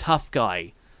like a tough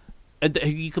guy who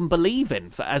you can believe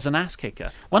in as an ass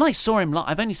kicker. When I saw him live,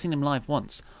 I've only seen him live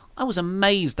once. I was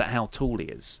amazed at how tall he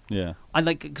is. Yeah.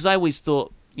 Because I always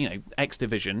thought, X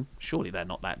Division, surely they're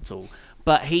not that tall.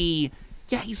 But he's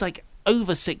like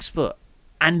over 6 foot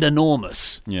and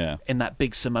enormous. Yeah. In that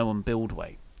big Samoan build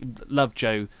way. Love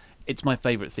Joe. It's my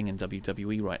favourite thing in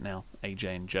WWE right now,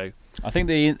 AJ and Joe. I think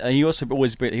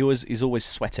he's always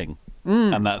sweating,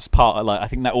 and that's part of, I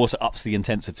think that also ups the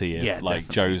intensity of definitely.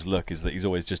 Joe's look, is that he's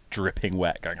always just dripping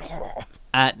wet, going.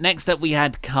 Next up, we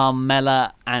had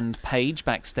Carmella and Paige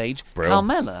backstage.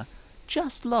 Carmella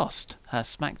just lost her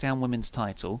SmackDown Women's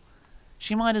title.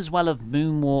 She might as well have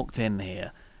moonwalked in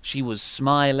here. She was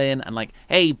smiling and like,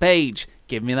 "Hey, Paige,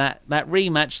 give me that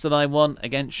rematch that I want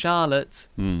against Charlotte."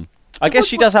 I guess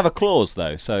she does have a clause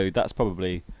though, so that's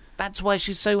probably. That's why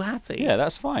she's so happy. Yeah,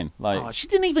 that's fine. She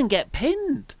didn't even get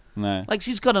pinned. No. Like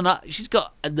she's got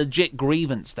a legit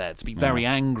grievance there to be very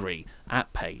angry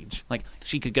at Paige. Like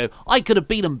she could go, I could have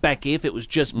beaten Becky if it was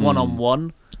just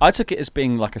 1-on-1. I took it as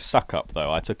being like a suck up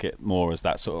though. I took it more as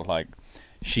that sort of like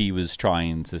she was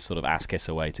trying to sort of ass kiss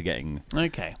her way to getting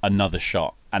another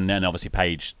shot, and then obviously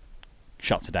Paige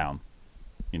shuts her down.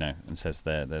 And says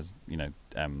there's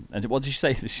and what did she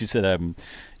say? She said,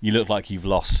 "You look like you've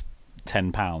lost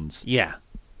 10 pounds." Yeah.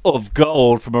 Of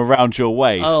gold from around your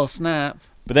waist. Oh snap!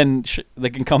 But then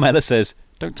Carmella says,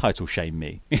 "Don't title shame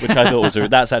me," which I thought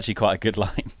that's actually quite a good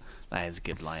line. That is a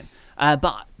good line.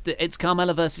 But it's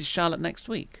Carmella versus Charlotte next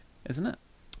week, isn't it?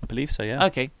 I believe so. Yeah.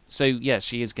 Okay, so yeah,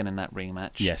 she is getting that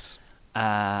rematch. Yes.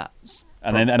 And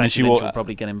then she will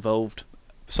probably get involved.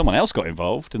 Someone else got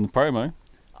involved in the promo.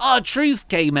 R-Truth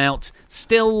came out,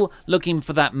 still looking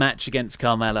for that match against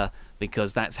Carmella,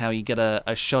 because that's how you get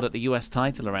a shot at the US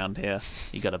title around here.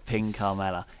 You got to pin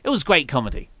Carmella. It was great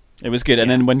comedy. It was good.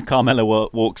 And then when Carmella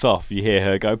walks off, you hear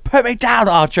her go, "Put me down,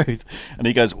 R-Truth." And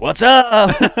he goes, "What's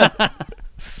up?"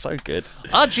 So good.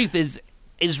 R-Truth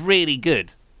is really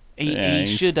good. He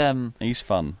should. He's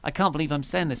fun. I can't believe I'm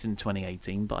saying this in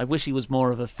 2018, but I wish he was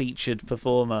more of a featured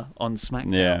performer on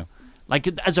SmackDown. Yeah. Like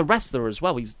as a wrestler as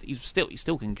well, he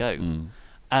still can go.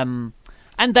 And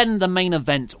then the main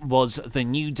event was the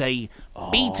New Day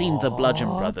beating the Bludgeon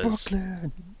Brothers.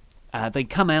 Brooklyn. They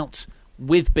come out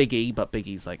with Big E, but Big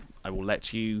E's like, "I will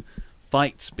let you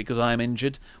fight because I am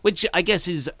injured," which I guess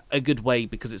is a good way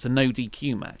because it's a no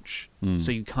DQ match.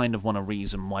 So you kind of want a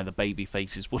reason why the baby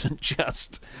faces wouldn't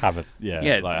just have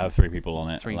have 3 people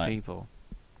on it. 3 people.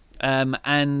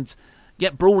 And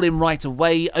get brawling right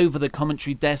away over the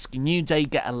commentary desk. New Day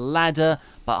get a ladder,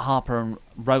 but Harper and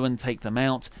Rowan take them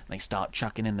out. They start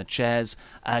chucking in the chairs.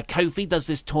 Kofi does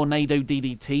this tornado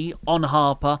DDT on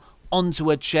Harper onto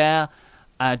a chair.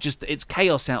 It's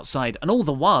chaos outside, and all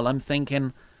the while I'm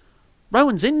thinking,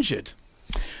 Rowan's injured.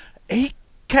 He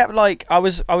kept I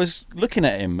was looking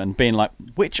at him and being like,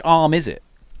 which arm is it?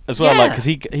 As well, because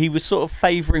he was sort of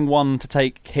favouring one to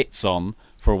take hits on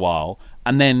for a while,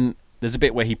 and then there's a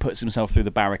bit where he puts himself through the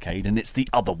barricade and it's the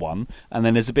other one, and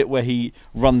then there's a bit where he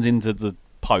runs into the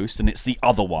post and it's the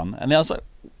other one, and I was like,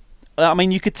 I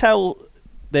mean, you could tell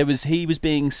he was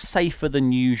being safer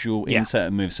than usual in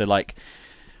certain moves. So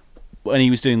when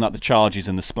he was doing the charges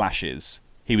and the splashes,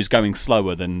 he was going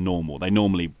slower than normal. They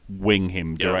normally wing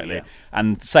him directly,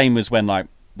 and same as when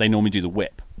they normally do the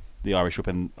whip, the Irish whip,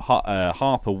 and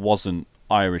Harper wasn't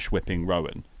Irish whipping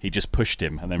Rowan. He just pushed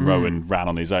him, and then Rowan ran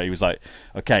on his own. He was like,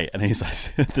 "Okay," and he's like,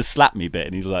 "The slap me bit,"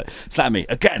 and he was like, "Slap me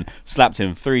again." Slapped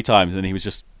him 3 times, and he was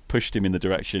just pushed him in the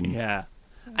direction. Yeah.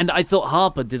 And I thought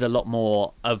Harper did a lot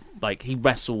more of he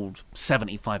wrestled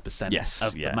 75%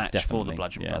 of the match for the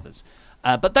Bludgeon Brothers.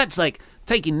 But that's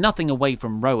taking nothing away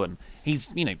from Rowan.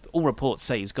 He's, all reports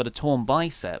say he's got a torn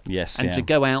bicep. Yes, and to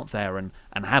go out there and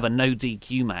have a no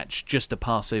DQ match just to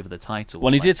pass over the title.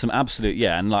 Well, he did some absolute,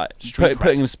 and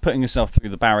putting himself through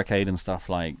the barricade and stuff,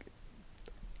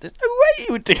 there's no way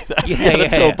you would do that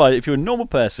if you're a normal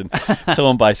person.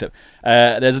 Torn bicep.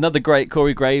 There's another great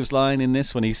Corey Graves line in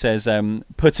this when he says,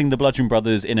 putting the Bludgeon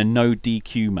Brothers in a no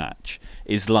DQ match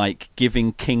is like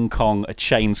giving King Kong a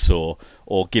chainsaw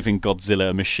or giving Godzilla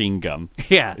a machine gun.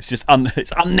 Yeah. It's just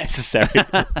it's unnecessary.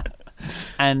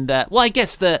 And, I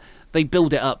guess that they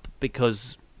build it up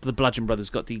because the Bludgeon Brothers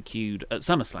got DQ'd at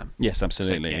SummerSlam. Yes,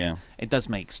 absolutely, so, It does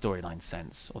make storyline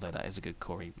sense, although that is a good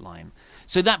Corey line.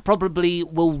 So that probably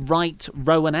will write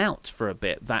Rowan out for a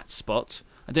bit, that spot.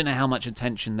 I don't know how much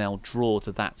attention they'll draw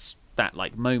to that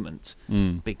moment,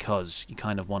 because you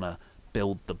kind of want to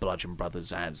build the Bludgeon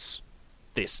Brothers as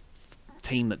this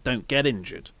team that don't get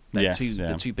injured. They're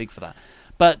too big for that.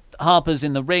 But Harper's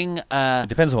in the ring. It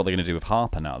depends on what they're going to do with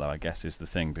Harper now, though, I guess, is the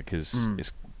thing, because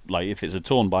it's like if it's a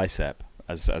torn bicep,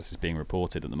 as is being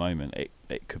reported at the moment,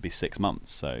 it could be 6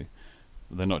 months. So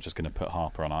they're not just going to put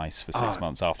Harper on ice for 6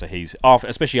 months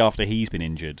especially after he's been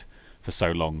injured for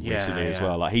so long recently as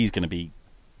well. Like, he's going to be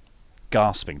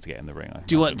gasping to get in the ring.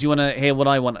 Do you want to hear what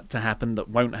I want to happen that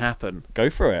won't happen? Go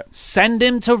for it. Send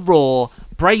him to Raw.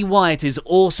 Bray Wyatt is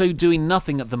also doing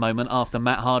nothing at the moment after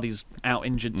Matt Hardy's out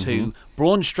injured too.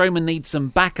 Braun Strowman needs some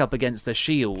backup against the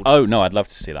Shield. Oh, no, I'd love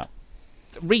to see that.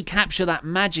 Recapture that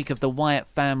magic of the Wyatt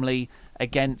family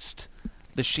against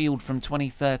the Shield from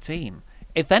 2013.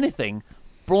 If anything,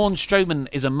 Braun Strowman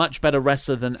is a much better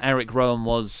wrestler than Eric Rowan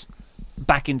was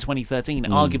back in 2013.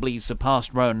 Arguably, he's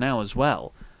surpassed Rowan now as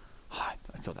well. I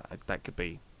thought that could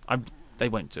be... they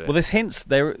won't do it. Well, there's hints.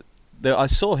 I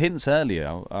saw hints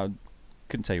earlier. I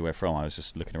couldn't tell you where from. I was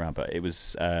just looking around. But it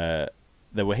was... there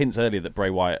were hints earlier that Bray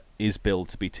Wyatt is billed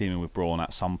to be teaming with Braun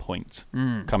at some point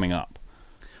coming up.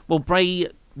 Well, Bray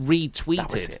retweeted...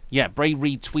 That was it. Yeah, Bray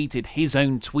retweeted his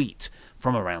own tweet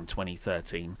from around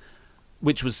 2013,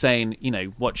 which was saying,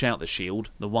 watch out, the Shield.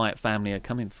 The Wyatt family are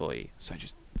coming for you. So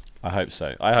just... I hope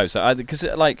so. Because,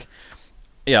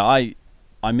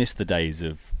 I miss the days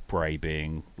of Bray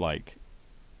being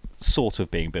sort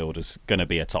of being billed as going to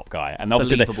be a top guy, and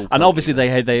obviously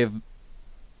they have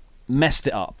messed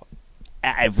it up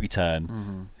at every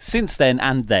turn since then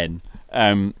and then.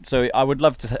 So I would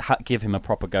love to give him a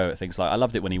proper go at things. I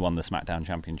loved it when he won the SmackDown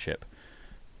Championship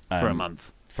for a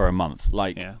month.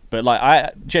 But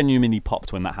I genuinely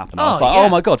popped when that happened. I was like, oh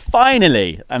my god,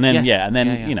 finally! And then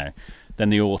then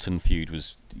the Orton feud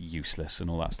was useless and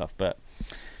all that stuff, but.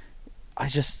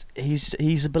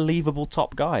 He's a believable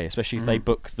top guy, especially if they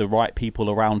book the right people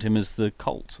around him as the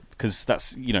cult, because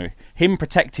that's him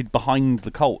protected behind the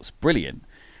cult's brilliant,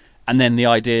 and then the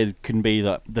idea can be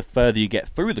that the further you get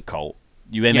through the cult,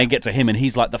 you then get to him and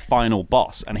he's like the final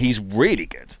boss, and he's really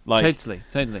good. Totally.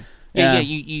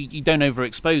 You don't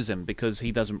overexpose him because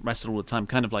he doesn't wrestle all the time,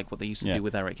 kind of like what they used to do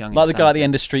with Eric Young. Like the guy at the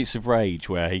end of Streets of Rage,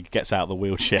 where he gets out of the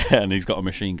wheelchair and he's got a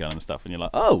machine gun and stuff, and you're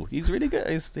like, oh, he's really good.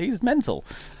 He's mental.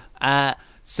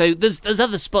 So there's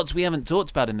other spots we haven't talked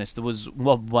about in this. There was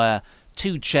one where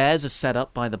 2 chairs are set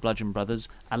up by the Bludgeon Brothers,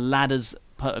 a ladder's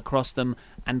put across them,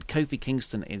 and Kofi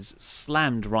Kingston is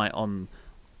slammed right on,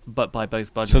 but by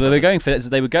both Bludgeon Brothers. So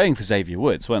they were going for Xavier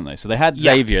Woods, weren't they? So they had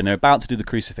Xavier, and they're about to do the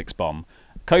crucifix bomb.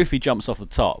 Kofi jumps off the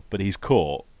top, but he's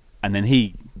caught, and then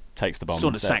he takes the bomb.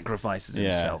 Sort of sacrifices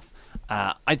himself.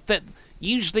 I think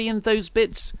usually in those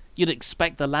bits you'd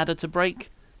expect the ladder to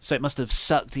break. So it must have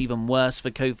sucked even worse for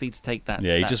Kofi to take that.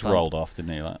 Yeah, he just bump. rolled off,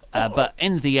 didn't he? But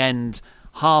in the end,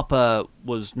 Harper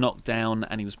was knocked down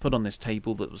and he was put on this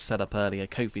table that was set up earlier.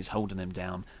 Kofi's holding him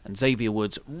down, and Xavier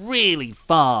Woods really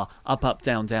far up,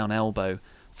 down, elbow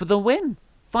for the win.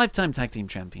 5-time tag team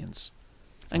champions,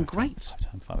 and great.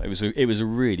 It was a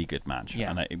really good match,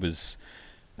 and it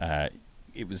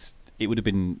would have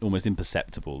been almost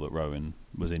imperceptible that Rowan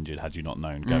was injured had you not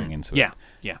known going into it.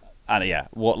 Yeah. And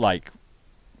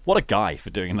what a guy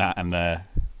for doing that, and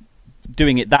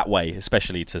doing it that way,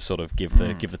 especially to sort of give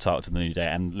the title to the New Day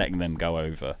and letting them go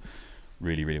over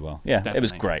really, really well. Yeah, definitely. It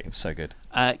was great. It was so good.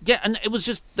 And it was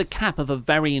just the cap of a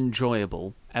very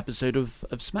enjoyable episode of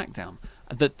SmackDown.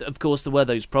 That, of course, there were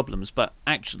those problems, but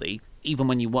actually, even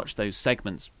when you watch those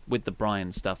segments with the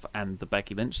Bryan stuff and the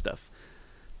Becky Lynch stuff,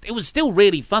 it was still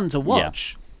really fun to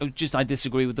watch. Yeah. Just I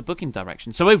disagree with the booking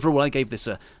direction. So overall, I gave this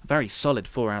a very solid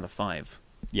 4 out of 5.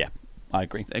 Yeah. I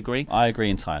agree. Agree? I agree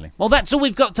entirely. Well, that's all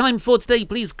we've got time for today.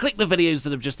 Please click the videos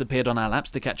that have just appeared on our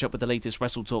laps to catch up with the latest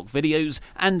Wrestle Talk videos,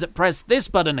 and press this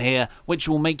button here, which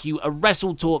will make you a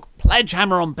Wrestle Talk pledge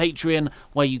hammer on Patreon,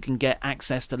 where you can get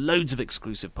access to loads of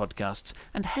exclusive podcasts,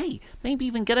 and hey, maybe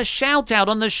even get a shout out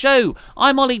on the show.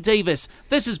 I'm Ollie Davis,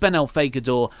 this has been El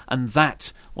Fakador, and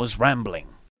that was Rambling.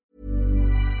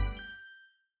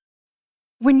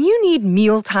 When you need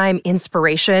mealtime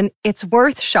inspiration, it's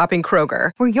worth shopping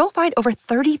Kroger, where you'll find over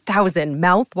 30,000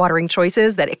 mouth-watering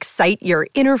choices that excite your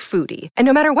inner foodie. And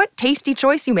no matter what tasty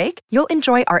choice you make, you'll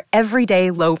enjoy our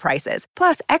everyday low prices,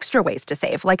 plus extra ways to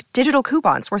save, like digital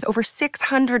coupons worth over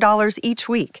 $600 each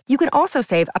week. You can also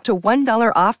save up to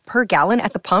 $1 off per gallon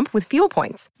at the pump with fuel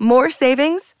points. More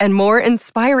savings and more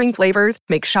inspiring flavors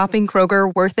make shopping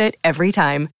Kroger worth it every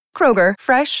time. Kroger,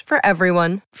 fresh for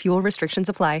everyone. Fuel restrictions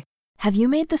apply. Have you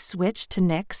made the switch to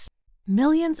Knix?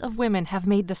 Millions of women have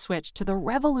made the switch to the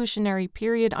revolutionary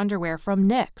period underwear from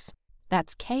Knix.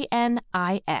 That's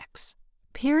Knix.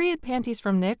 Period panties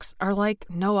from Knix are like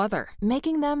no other,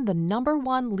 making them the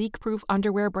 #1 leak-proof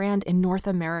underwear brand in North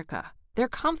America. They're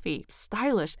comfy,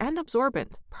 stylish, and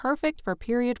absorbent, perfect for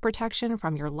period protection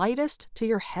from your lightest to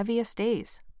your heaviest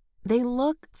days. They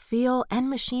look, feel, and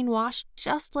machine wash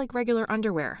just like regular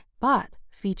underwear, but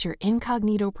feature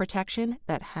incognito protection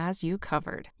that has you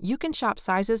covered. You can shop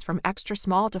sizes from extra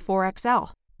small to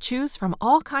 4XL. Choose from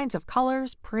all kinds of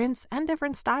colors, prints, and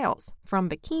different styles, from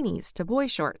bikinis to boy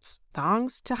shorts,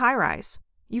 thongs to high-rise.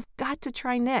 You've got to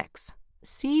try Knix.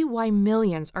 See why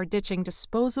millions are ditching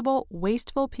disposable,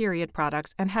 wasteful period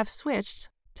products and have switched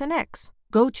to Knix.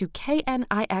 Go to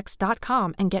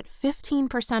knix.com and get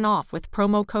 15% off with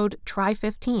promo code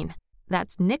TRY15.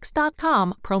 That's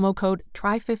knix.com, promo code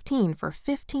TRY15 for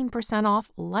 15% off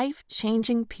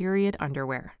life-changing period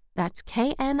underwear. That's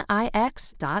knix.com.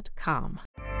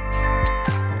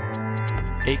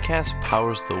 Acast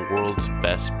powers the world's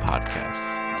best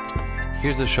podcasts.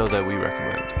 Here's a show that we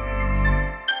recommend.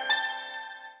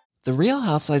 The Real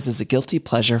Housewives is a guilty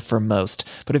pleasure for most,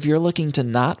 but if you're looking to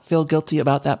not feel guilty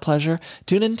about that pleasure,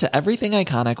 tune in to Everything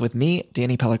Iconic with me,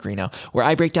 Danny Pellegrino, where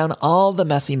I break down all the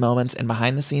messy moments and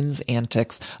behind-the-scenes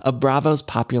antics of Bravo's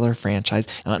popular franchise.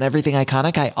 And on Everything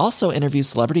Iconic, I also interview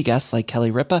celebrity guests like Kelly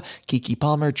Ripa, Keke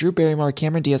Palmer, Drew Barrymore,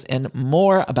 Cameron Diaz, and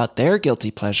more about their guilty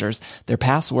pleasures, their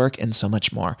past work, and so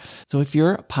much more. So if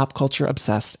you're pop culture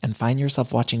obsessed and find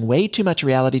yourself watching way too much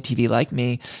reality TV like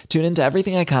me, tune in to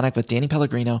Everything Iconic with Danny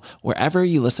Pellegrino, wherever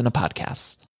you listen to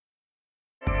podcasts.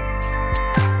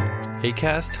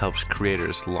 Acast helps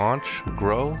creators launch,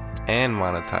 grow, and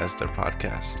monetize their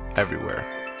podcasts everywhere.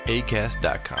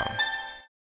 Acast.com.